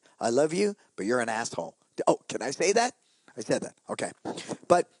publicly. I love you, but you're an asshole. Oh, can I say that? I said that. Okay.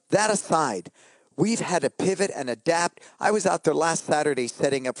 But that aside, we've had to pivot and adapt. I was out there last Saturday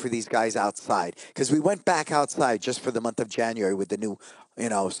setting up for these guys outside because we went back outside just for the month of January with the new,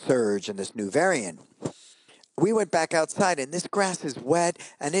 surge and this new variant. We went back outside and this grass is wet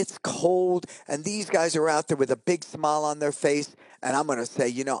and it's cold and these guys are out there with a big smile on their face. And I'm going to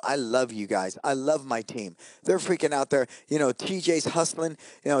say, I love you guys. I love my team. They're freaking out there. TJ's hustling.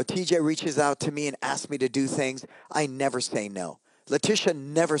 TJ reaches out to me and asks me to do things. I never say no. Letitia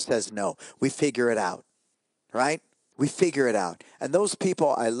never says no. We figure it out, right? We figure it out. And those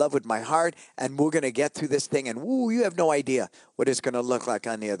people I love with my heart, and we're going to get through this thing, and you have no idea what it's going to look like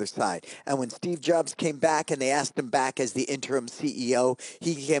on the other side. And when Steve Jobs came back and they asked him back as the interim CEO,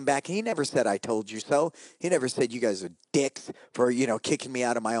 he came back and he never said, I told you so. He never said, you guys are dicks for, kicking me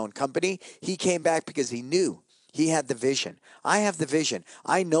out of my own company. He came back because he knew. He had the vision. I have the vision.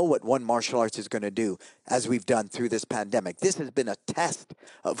 I know what One Martial Arts is going to do as we've done through this pandemic. This has been a test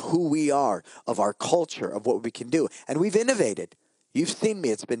of who we are, of our culture, of what we can do. And we've innovated. You've seen me.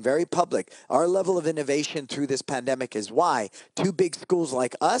 It's been very public. Our level of innovation through this pandemic is why two big schools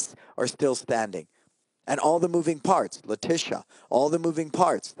like us are still standing. And all the moving parts, Letitia, all the moving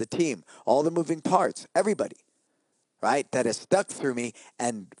parts, the team, all the moving parts, everybody, right, that has stuck through me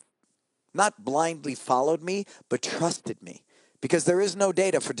and not blindly followed me, but trusted me. Because there is no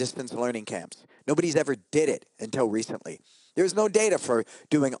data for distance learning camps. Nobody's ever did it until recently. There's no data for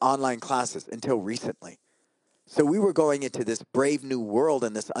doing online classes until recently. So we were going into this brave new world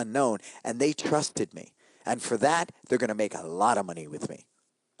and this unknown, and they trusted me. And for that, they're going to make a lot of money with me.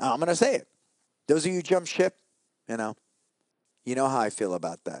 I'm going to say it. Those of you who jump ship, you know how I feel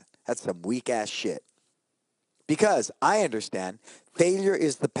about that. That's some weak-ass shit. Because I understand failure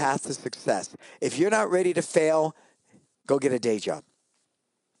is the path to success. If you're not ready to fail, go get a day job.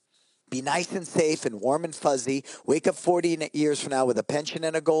 Be nice and safe and warm and fuzzy. Wake up 40 years from now with a pension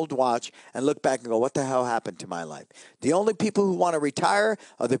and a gold watch and look back and go, what the hell happened to my life? The only people who want to retire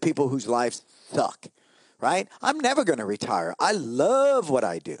are the people whose lives suck, right? I'm never going to retire. I love what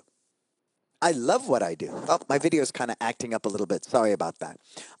I do. I love what I do. Oh, my video is kind of acting up a little bit. Sorry about that.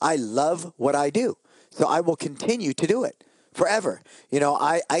 I love what I do. So I will continue to do it forever.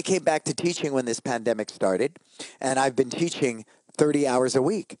 I came back to teaching when this pandemic started, and I've been teaching 30 hours a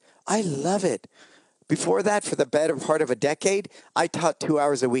week. I love it. Before that, for the better part of a decade, I taught 2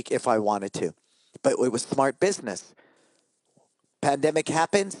 hours a week if I wanted to. But it was smart business. Pandemic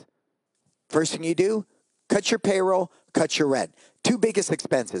happens, first thing you do, cut your payroll, cut your rent. Two biggest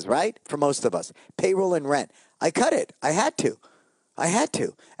expenses, right? For most of us, payroll and rent. I cut it. I had to.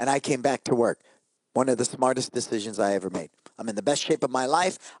 And I came back to work. One of the smartest decisions I ever made. I'm in the best shape of my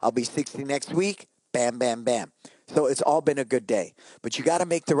life. I'll be 60 next week. Bam, bam, bam. So it's all been a good day. But you got to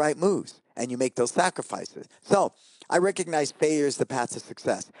make the right moves, and you make those sacrifices. So I recognize failure is the path to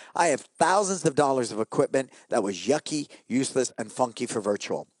success. I have thousands of dollars of equipment that was yucky, useless, and funky for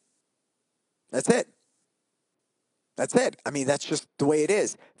virtual. That's it. I mean, that's just the way it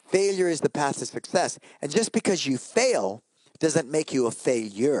is. Failure is the path to success. And just because you fail doesn't make you a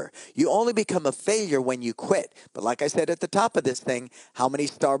failure. You only become a failure when you quit. But like I said at the top of this thing, how many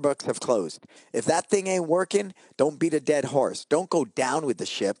Starbucks have closed? If that thing ain't working, don't beat a dead horse. Don't go down with the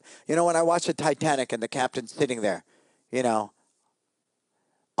ship. When I watch the Titanic and the captain's sitting there,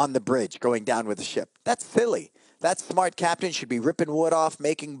 on the bridge going down with the ship, that's silly. That smart captain should be ripping wood off,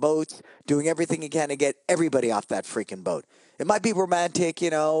 making boats, doing everything he can to get everybody off that freaking boat. It might be romantic,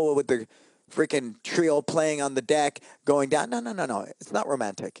 with the freaking trio playing on the deck, going down. No. It's not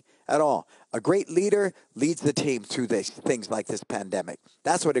romantic at all. A great leader leads the team through things like this pandemic.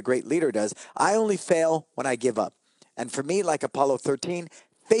 That's what a great leader does. I only fail when I give up. And for me, like Apollo 13,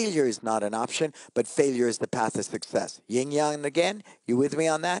 failure is not an option, but failure is the path to success. Yin yang again. You with me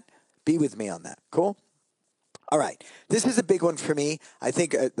on that? Be with me on that. Cool? All right. This is a big one for me. I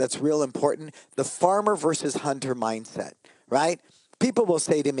think that's real important. The farmer versus hunter mindset, right? People will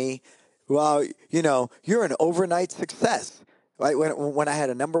say to me, well, you're an overnight success. right? When I had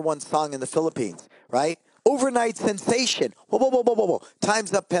a number one song in the Philippines, right? Overnight sensation. Whoa, whoa, whoa, whoa, whoa, whoa.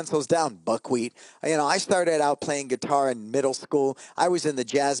 Time's up, pencils down, buckwheat. I started out playing guitar in middle school. I was in the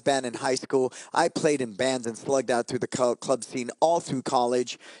jazz band in high school. I played in bands and slugged out through the club scene all through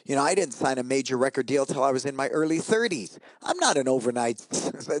college. I didn't sign a major record deal till I was in my early 30s. I'm not an overnight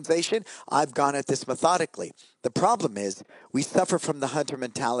sensation. I've gone at this methodically. The problem is we suffer from the hunter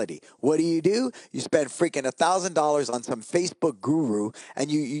mentality. What do? You spend freaking $1,000 on some Facebook guru,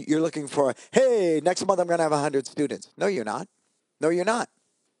 and you're looking for, hey, next month I'm going to have 100 students. No, you're not. No, you're not.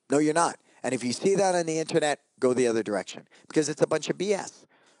 No, you're not. And if you see that on the internet, go the other direction because it's a bunch of BS.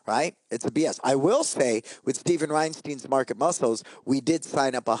 Right? It's a BS. I will say with Stephen Reinstein's Market Muscles, we did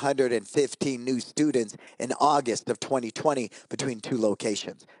sign up 115 new students in August of 2020 between two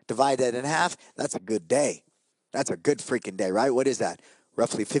locations. Divide that in half, that's a good day. That's a good freaking day, right? What is that?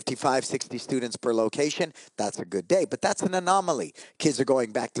 Roughly 55, 60 students per location. That's a good day, but that's an anomaly. Kids are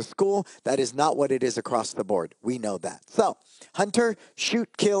going back to school. That is not what it is across the board. We know that. So, hunter,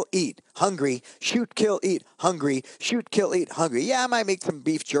 shoot, kill, eat. Hungry, shoot, kill, eat. Hungry, shoot, kill, eat. Hungry. Yeah, I might make some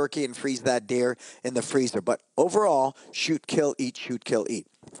beef jerky and freeze that deer in the freezer, but overall, shoot, kill, eat, shoot, kill, eat.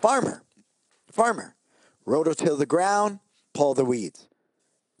 Farmer, rototill the ground, pull the weeds.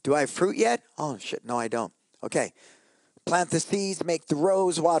 Do I have fruit yet? Oh, shit, no, I don't. Okay. Plant the seeds, make the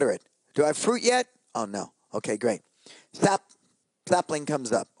rows, water it. Do I have fruit yet? Oh, no. Okay, great. Sapling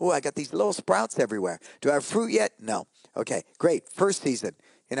comes up. Oh, I got these little sprouts everywhere. Do I have fruit yet? No. Okay, great. First season.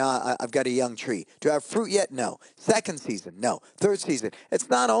 I've got a young tree. Do I have fruit yet? No. Second season? No. Third season. It's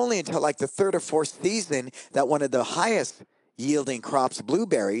not only until like the third or fourth season that one of the highest yielding crops,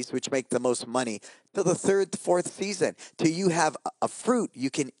 blueberries, which make the most money, till the third, fourth season, till you have a fruit you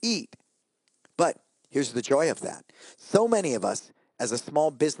can eat. But here's the joy of that. So many of us, as a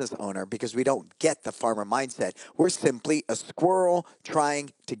small business owner, because we don't get the farmer mindset, we're simply a squirrel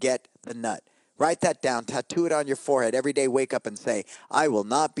trying to get the nut. Write that down, tattoo it on your forehead. Every day wake up and say, I will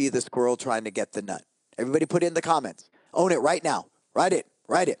not be the squirrel trying to get the nut. Everybody put it in the comments. Own it right now. Write it.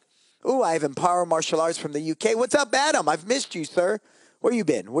 Ooh, I have Empower Martial Arts from the UK. What's up, Adam? I've missed you, sir. Where you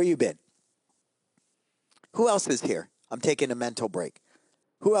been? Who else is here? I'm taking a mental break.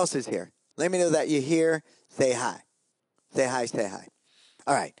 Who else is here? Let me know that you're here. Say hi. Say hi.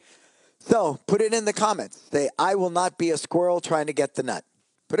 All right. So put it in the comments. Say, I will not be a squirrel trying to get the nut.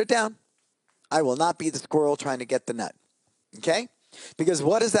 Put it down. I will not be the squirrel trying to get the nut. Okay? Because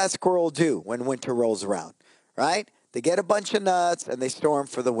what does that squirrel do when winter rolls around? Right? They get a bunch of nuts and they store them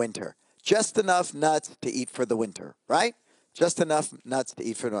for the winter. Just enough nuts to eat for the winter. Right? Just enough nuts to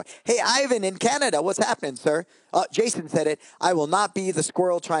eat for the winter. Hey, Ivan in Canada, what's happening, sir? Jason said it. I will not be the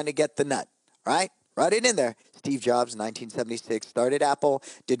squirrel trying to get the nut. Right? Write it in there. Steve Jobs, 1976, started Apple.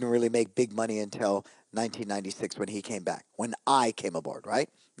 Didn't really make big money until 1996 when he came back. When I came aboard, right?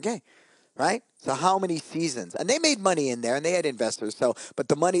 Okay. Right? So how many seasons? And they made money in there and they had investors. But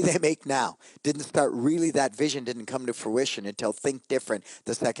the money they make now didn't start really, that vision didn't come to fruition until Think Different,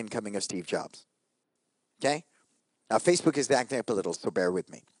 the second coming of Steve Jobs. Okay? Now Facebook is acting up a little, so bear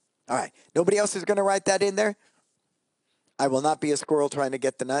with me. All right. Nobody else is going to write that in there? I will not be a squirrel trying to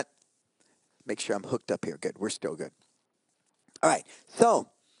get the nut. Make sure I'm hooked up here. Good. We're still good. All right. So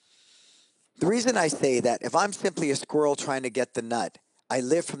the reason I say that, if I'm simply a squirrel trying to get the nut, I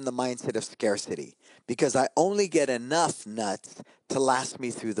live from the mindset of scarcity because I only get enough nuts to last me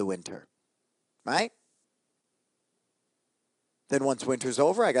through the winter, right? Then once winter's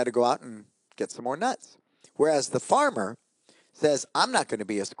over, I got to go out and get some more nuts. Whereas the farmer says, I'm not going to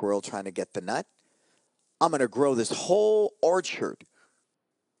be a squirrel trying to get the nut. I'm going to grow this whole orchard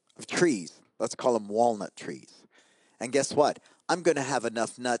of trees. Let's call them walnut trees. And guess what? I'm going to have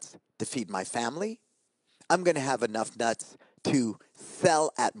enough nuts to feed my family. I'm going to have enough nuts to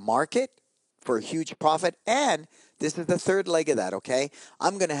sell at market for a huge profit. And this is the third leg of that, okay?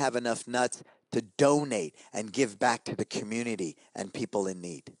 I'm going to have enough nuts to donate and give back to the community and people in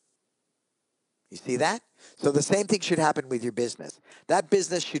need. You see that? So the same thing should happen with your business. That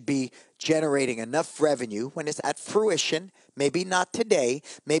business should be generating enough revenue when it's at fruition, maybe not today,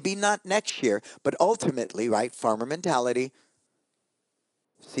 maybe not next year, but ultimately, right, farmer mentality.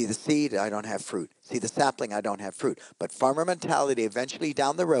 See the seed, I don't have fruit. See the sapling, I don't have fruit. But farmer mentality, eventually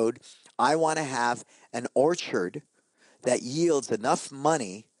down the road, I want to have an orchard that yields enough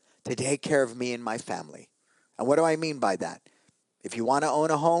money to take care of me and my family. And what do I mean by that? If you want to own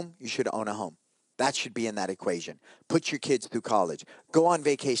a home, you should own a home. That should be in that equation. Put your kids through college. Go on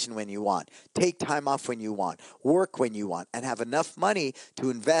vacation when you want. Take time off when you want. Work when you want. And have enough money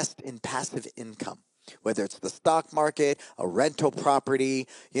to invest in passive income. whether it's the stock market, a rental property,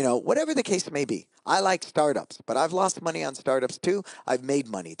 whatever the case may be. I like startups, but I've lost money on startups too. I've made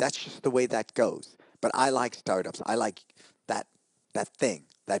money. That's just the way that goes. But I like startups. I like that thing,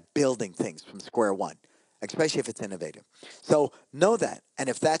 that building things from square one, especially if it's innovative. So know that. And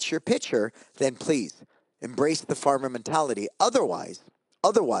if that's your picture, then please embrace the farmer mentality. Otherwise,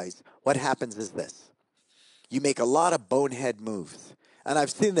 what happens is this. You make a lot of bonehead moves. And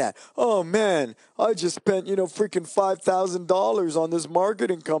I've seen that. Oh man, I just spent, freaking $5,000 on this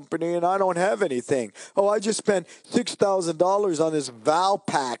marketing company and I don't have anything. Oh, I just spent $6,000 on this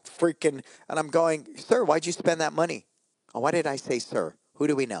Valpak freaking. And I'm going, sir, why'd you spend that money? Oh, why did I say sir? Who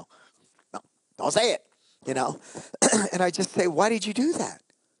do we know? No, don't say it, And I just say, why did you do that?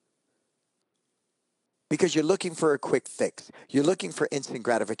 Because you're looking for a quick fix. You're looking for instant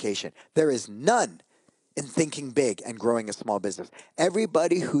gratification. There is none in thinking big and growing a small business.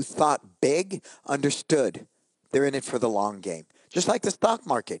 Everybody who thought big understood they're in it for the long game. Just like the stock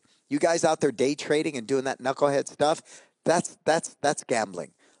market. You guys out there day trading and doing that knucklehead stuff, that's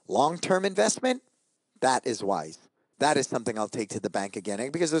gambling. Long-term investment, that is wise. That is something I'll take to the bank again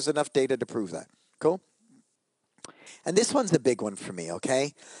because there's enough data to prove that. Cool? And this one's a big one for me,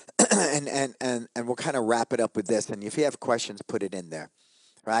 okay? and we'll kind of wrap it up with this. And if you have questions, put it in there,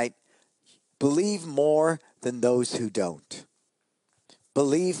 right? Believe more than those who don't.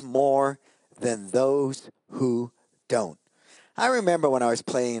 Believe more than those who don't. I remember when I was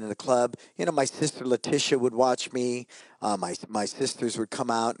playing in the club, my sister Letitia would watch me. My sisters would come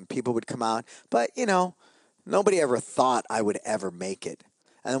out and people would come out. But, nobody ever thought I would ever make it.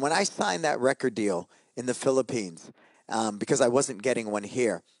 And when I signed that record deal in the Philippines, because I wasn't getting one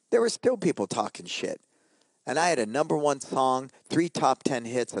here, there were still people talking shit. And I had a number one song, 3 top 10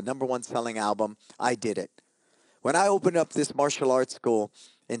 hits, a number one selling album. I did it. When I opened up this martial arts school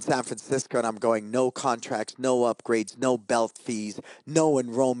in San Francisco and I'm going, no contracts, no upgrades, no belt fees, no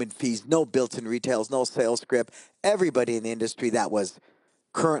enrollment fees, no built-in retails, no sales script. Everybody in the industry that was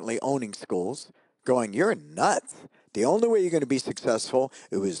currently owning schools going, you're nuts. The only way you're going to be successful,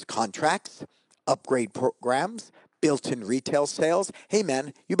 it was contracts, upgrade programs, built-in retail sales. Hey,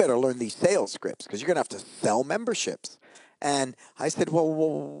 man, you better learn these sales scripts because you're going to have to sell memberships. And I said,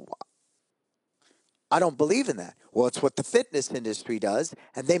 well, I don't believe in that. Well, it's what the fitness industry does,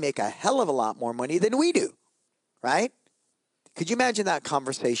 and they make a hell of a lot more money than we do, right? Could you imagine that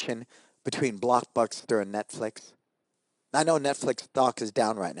conversation between Blockbuster and Netflix? I know Netflix stock is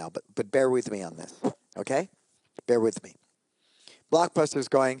down right now, but bear with me on this, okay? Bear with me. Blockbuster's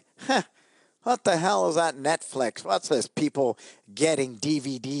going, what the hell is that Netflix? What's this? People getting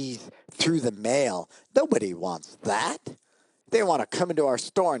DVDs through the mail. Nobody wants that. They want to come into our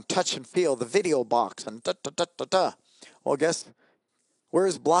store and touch and feel the video box and da-da-da-da-da. Well,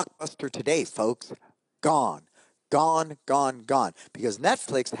 where's Blockbuster today, folks? Gone. Gone, gone, gone. Because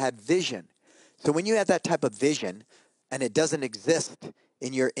Netflix had vision. So when you have that type of vision and it doesn't exist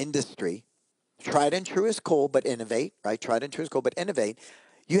in your industry, tried and true is cool, but innovate, right? Tried and true is cool, but innovate.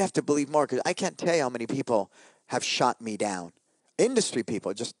 You have to believe more because I can't tell you how many people have shot me down. Industry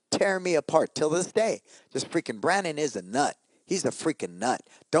people just tear me apart till this day. Just freaking Brandon is a nut. He's a freaking nut.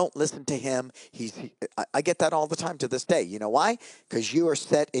 Don't listen to him. I get that all the time to this day. You know why? Because you are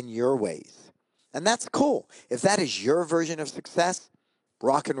set in your ways. And that's cool. If that is your version of success,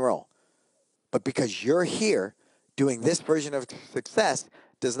 rock and roll. But because you're here doing this version of success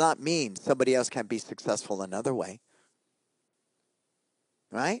does not mean somebody else can't be successful another way.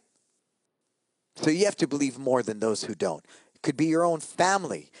 Right? So you have to believe more than those who don't. It could be your own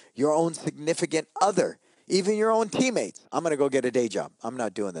family, your own significant other, even your own teammates. I'm going to go get a day job. I'm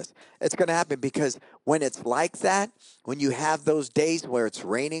not doing this. It's going to happen because when it's like that, when you have those days where it's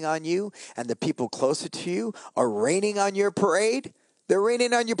raining on you and the people closer to you are raining on your parade, they're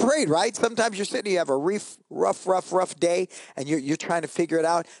raining on your parade, right? Sometimes you're sitting, you have a rough day, and you're trying to figure it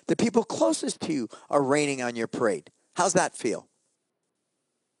out. The people closest to you are raining on your parade. How's that feel?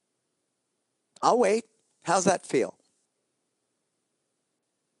 I'll wait. How's that feel?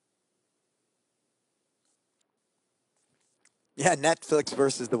 Yeah, Netflix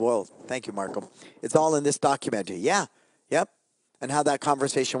versus the world. Thank you, Marco. It's all in this documentary. Yeah, yep. And how that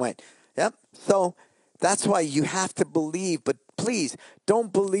conversation went. Yep. So that's why you have to believe, but please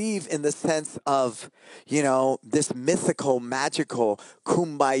don't believe in the sense of, this mythical, magical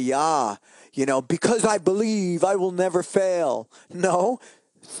kumbaya, because I believe I will never fail. No.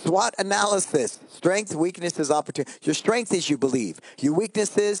 SWOT analysis. Strength, weaknesses, opportunity. Your strength is you believe. Your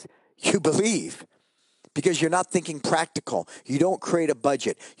weakness is you believe. Because you're not thinking practical. You don't create a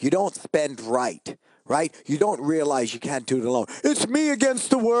budget. You don't spend right, right? You don't realize you can't do it alone. It's me against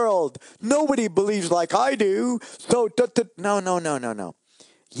the world. Nobody believes like I do. So, no, no, no, no, no.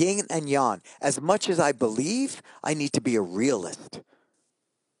 Yin and yang. As much as I believe, I need to be a realist,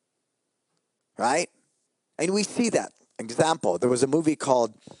 right? And we see that. Example, there was a movie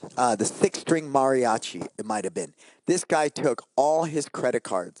called The Six String Mariachi, it might have been. This guy took all his credit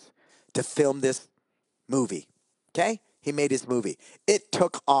cards to film this movie. Okay? He made his movie. It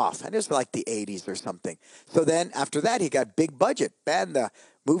took off. And it was like the 80s or something. So then after that, he got big budget. And the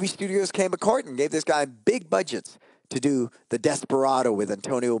movie studios came to court and gave this guy big budgets to do The Desperado with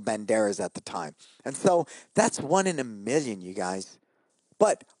Antonio Banderas at the time. And so that's one in a million, you guys.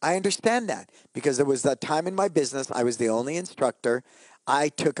 But I understand that because there was that time in my business, I was the only instructor. I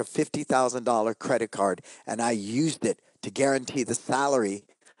took a $50,000 credit card and I used it to guarantee the salary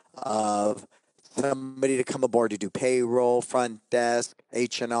of somebody to come aboard to do payroll, front desk,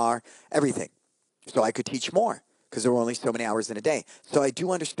 H&R, everything. So I could teach more because there were only so many hours in a day. So I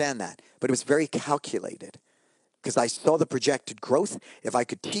do understand that, but it was very calculated because I saw the projected growth if I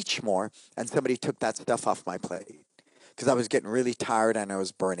could teach more and somebody took that stuff off my plate because I was getting really tired and I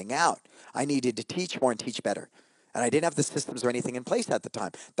was burning out. I needed to teach more and teach better. And I didn't have the systems or anything in place at the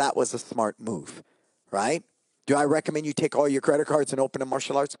time. That was a smart move, right? Do I recommend you take all your credit cards and open a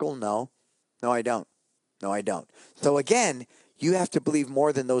martial arts school? No. No, I don't. No, I don't. So again, you have to believe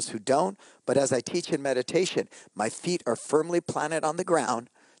more than those who don't. But as I teach in meditation, my feet are firmly planted on the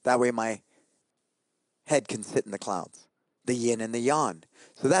ground. That way my head can sit in the clouds. The yin and the yang.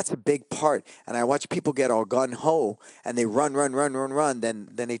 So that's a big part. And I watch people get all gun-ho and they run. Then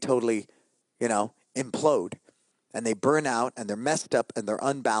they totally, implode. And they burn out and they're messed up and they're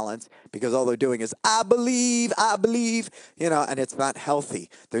unbalanced because all they're doing is, I believe, and it's not healthy.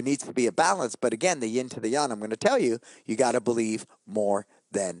 There needs to be a balance. But again, the yin to the yang, I'm going to tell you, you got to believe more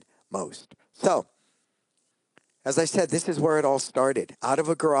than most. So, as I said, this is where it all started. Out of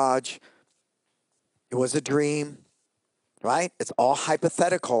a garage. It was a dream. Right? It's all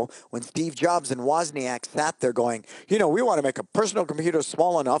hypothetical when Steve Jobs and Wozniak sat there going, we want to make a personal computer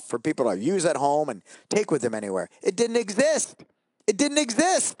small enough for people to use at home and take with them anywhere. It didn't exist. It didn't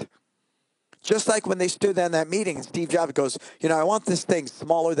exist. Just like when they stood there in that meeting and Steve Jobs goes, I want this thing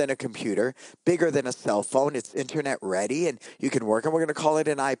smaller than a computer, bigger than a cell phone. It's internet ready and you can work and we're going to call it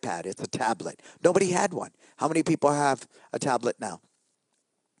an iPad. It's a tablet. Nobody had one. How many people have a tablet now?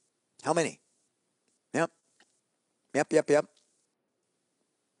 How many? Yep. Yep.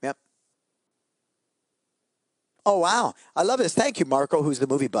 Oh, wow. I love this. Thank you, Marco, who's the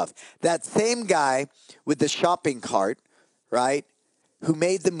movie buff. That same guy with the shopping cart, right, who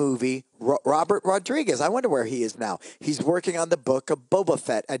made the movie, Robert Rodriguez. I wonder where he is now. He's working on the book of Boba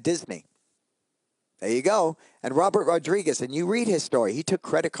Fett at Disney. There you go. And Robert Rodriguez, and you read his story. He took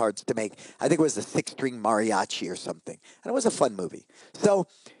credit cards to make, I think it was the Six String Mariachi or something. And it was a fun movie. So,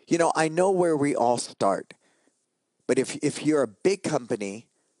 I know where we all start. But if you're a big company,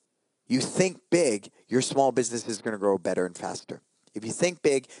 you think big, your small business is going to grow better and faster. If you think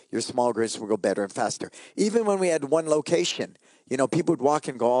big, your small business will go better and faster. Even when we had one location, people would walk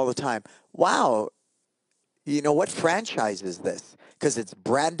and go all the time, wow, what franchise is this? Because it's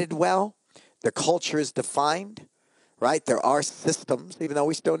branded well, the culture is defined, right? There are systems, even though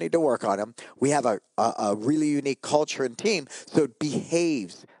we still need to work on them. We have a really unique culture and team, so it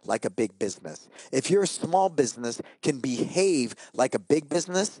behaves like a big business. If your small business can behave like a big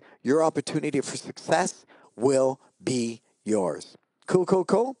business, your opportunity for success will be yours.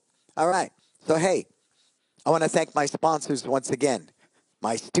 Cool. All right. So, hey, I want to thank my sponsors once again.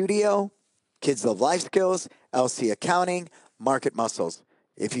 My studio, Kids Love Life Skills, LC Accounting, Market Muscles.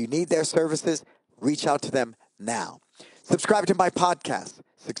 If you need their services, reach out to them now. Subscribe to my podcast,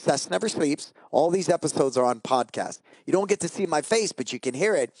 Success Never Sleeps. All these episodes are on podcast. You don't get to see my face, but you can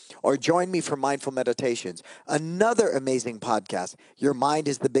hear it, or join me for Mindful Meditations. Another amazing podcast, Your Mind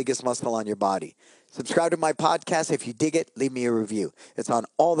is the Biggest Muscle on Your Body. Subscribe to my podcast. If you dig it, leave me a review. It's on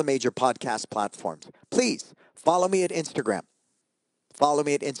all the major podcast platforms. Please follow me at Instagram.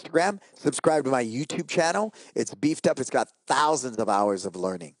 Subscribe to my YouTube channel. It's beefed up. It's got thousands of hours of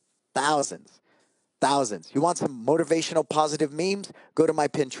learning. Thousands. You want some motivational positive memes? Go to my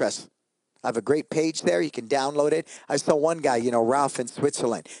Pinterest. I have a great page there. You can download it. I saw one guy, Ralph in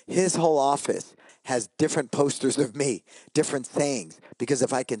Switzerland. His whole office has different posters of me, different sayings. Because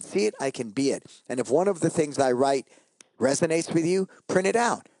if I can see it, I can be it. And if one of the things I write resonates with you, print it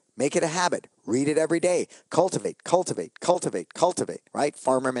out. Make it a habit. Read it every day. Cultivate, right?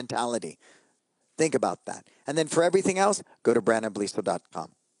 Farmer mentality. Think about that. And then for everything else, go to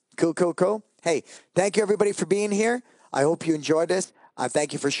brandonbeliso.com. Cool. Hey, thank you everybody for being here. I hope you enjoyed this. I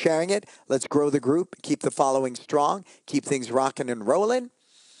thank you for sharing it. Let's grow the group, keep the following strong, keep things rocking and rolling.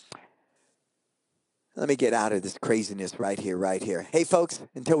 Let me get out of this craziness right here, right here. Hey, folks,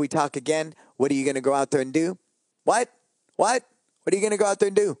 until we talk again, what are you going to go out there and do? What? What? What are you going to go out there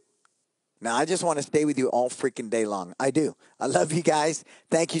and do? Now, I just want to stay with you all freaking day long. I do. I love you guys.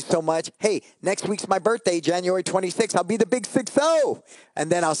 Thank you so much. Hey, next week's my birthday, January 26th. I'll be the big 6-0.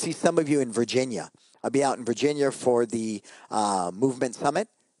 And then I'll see some of you in Virginia. I'll be out in Virginia for the Movement Summit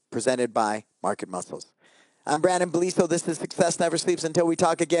presented by Market Muscles. I'm Brandon Beliso. This is Success Never Sleeps. Until we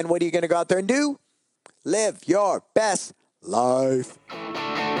talk again, what are you going to go out there and do? Live your best life.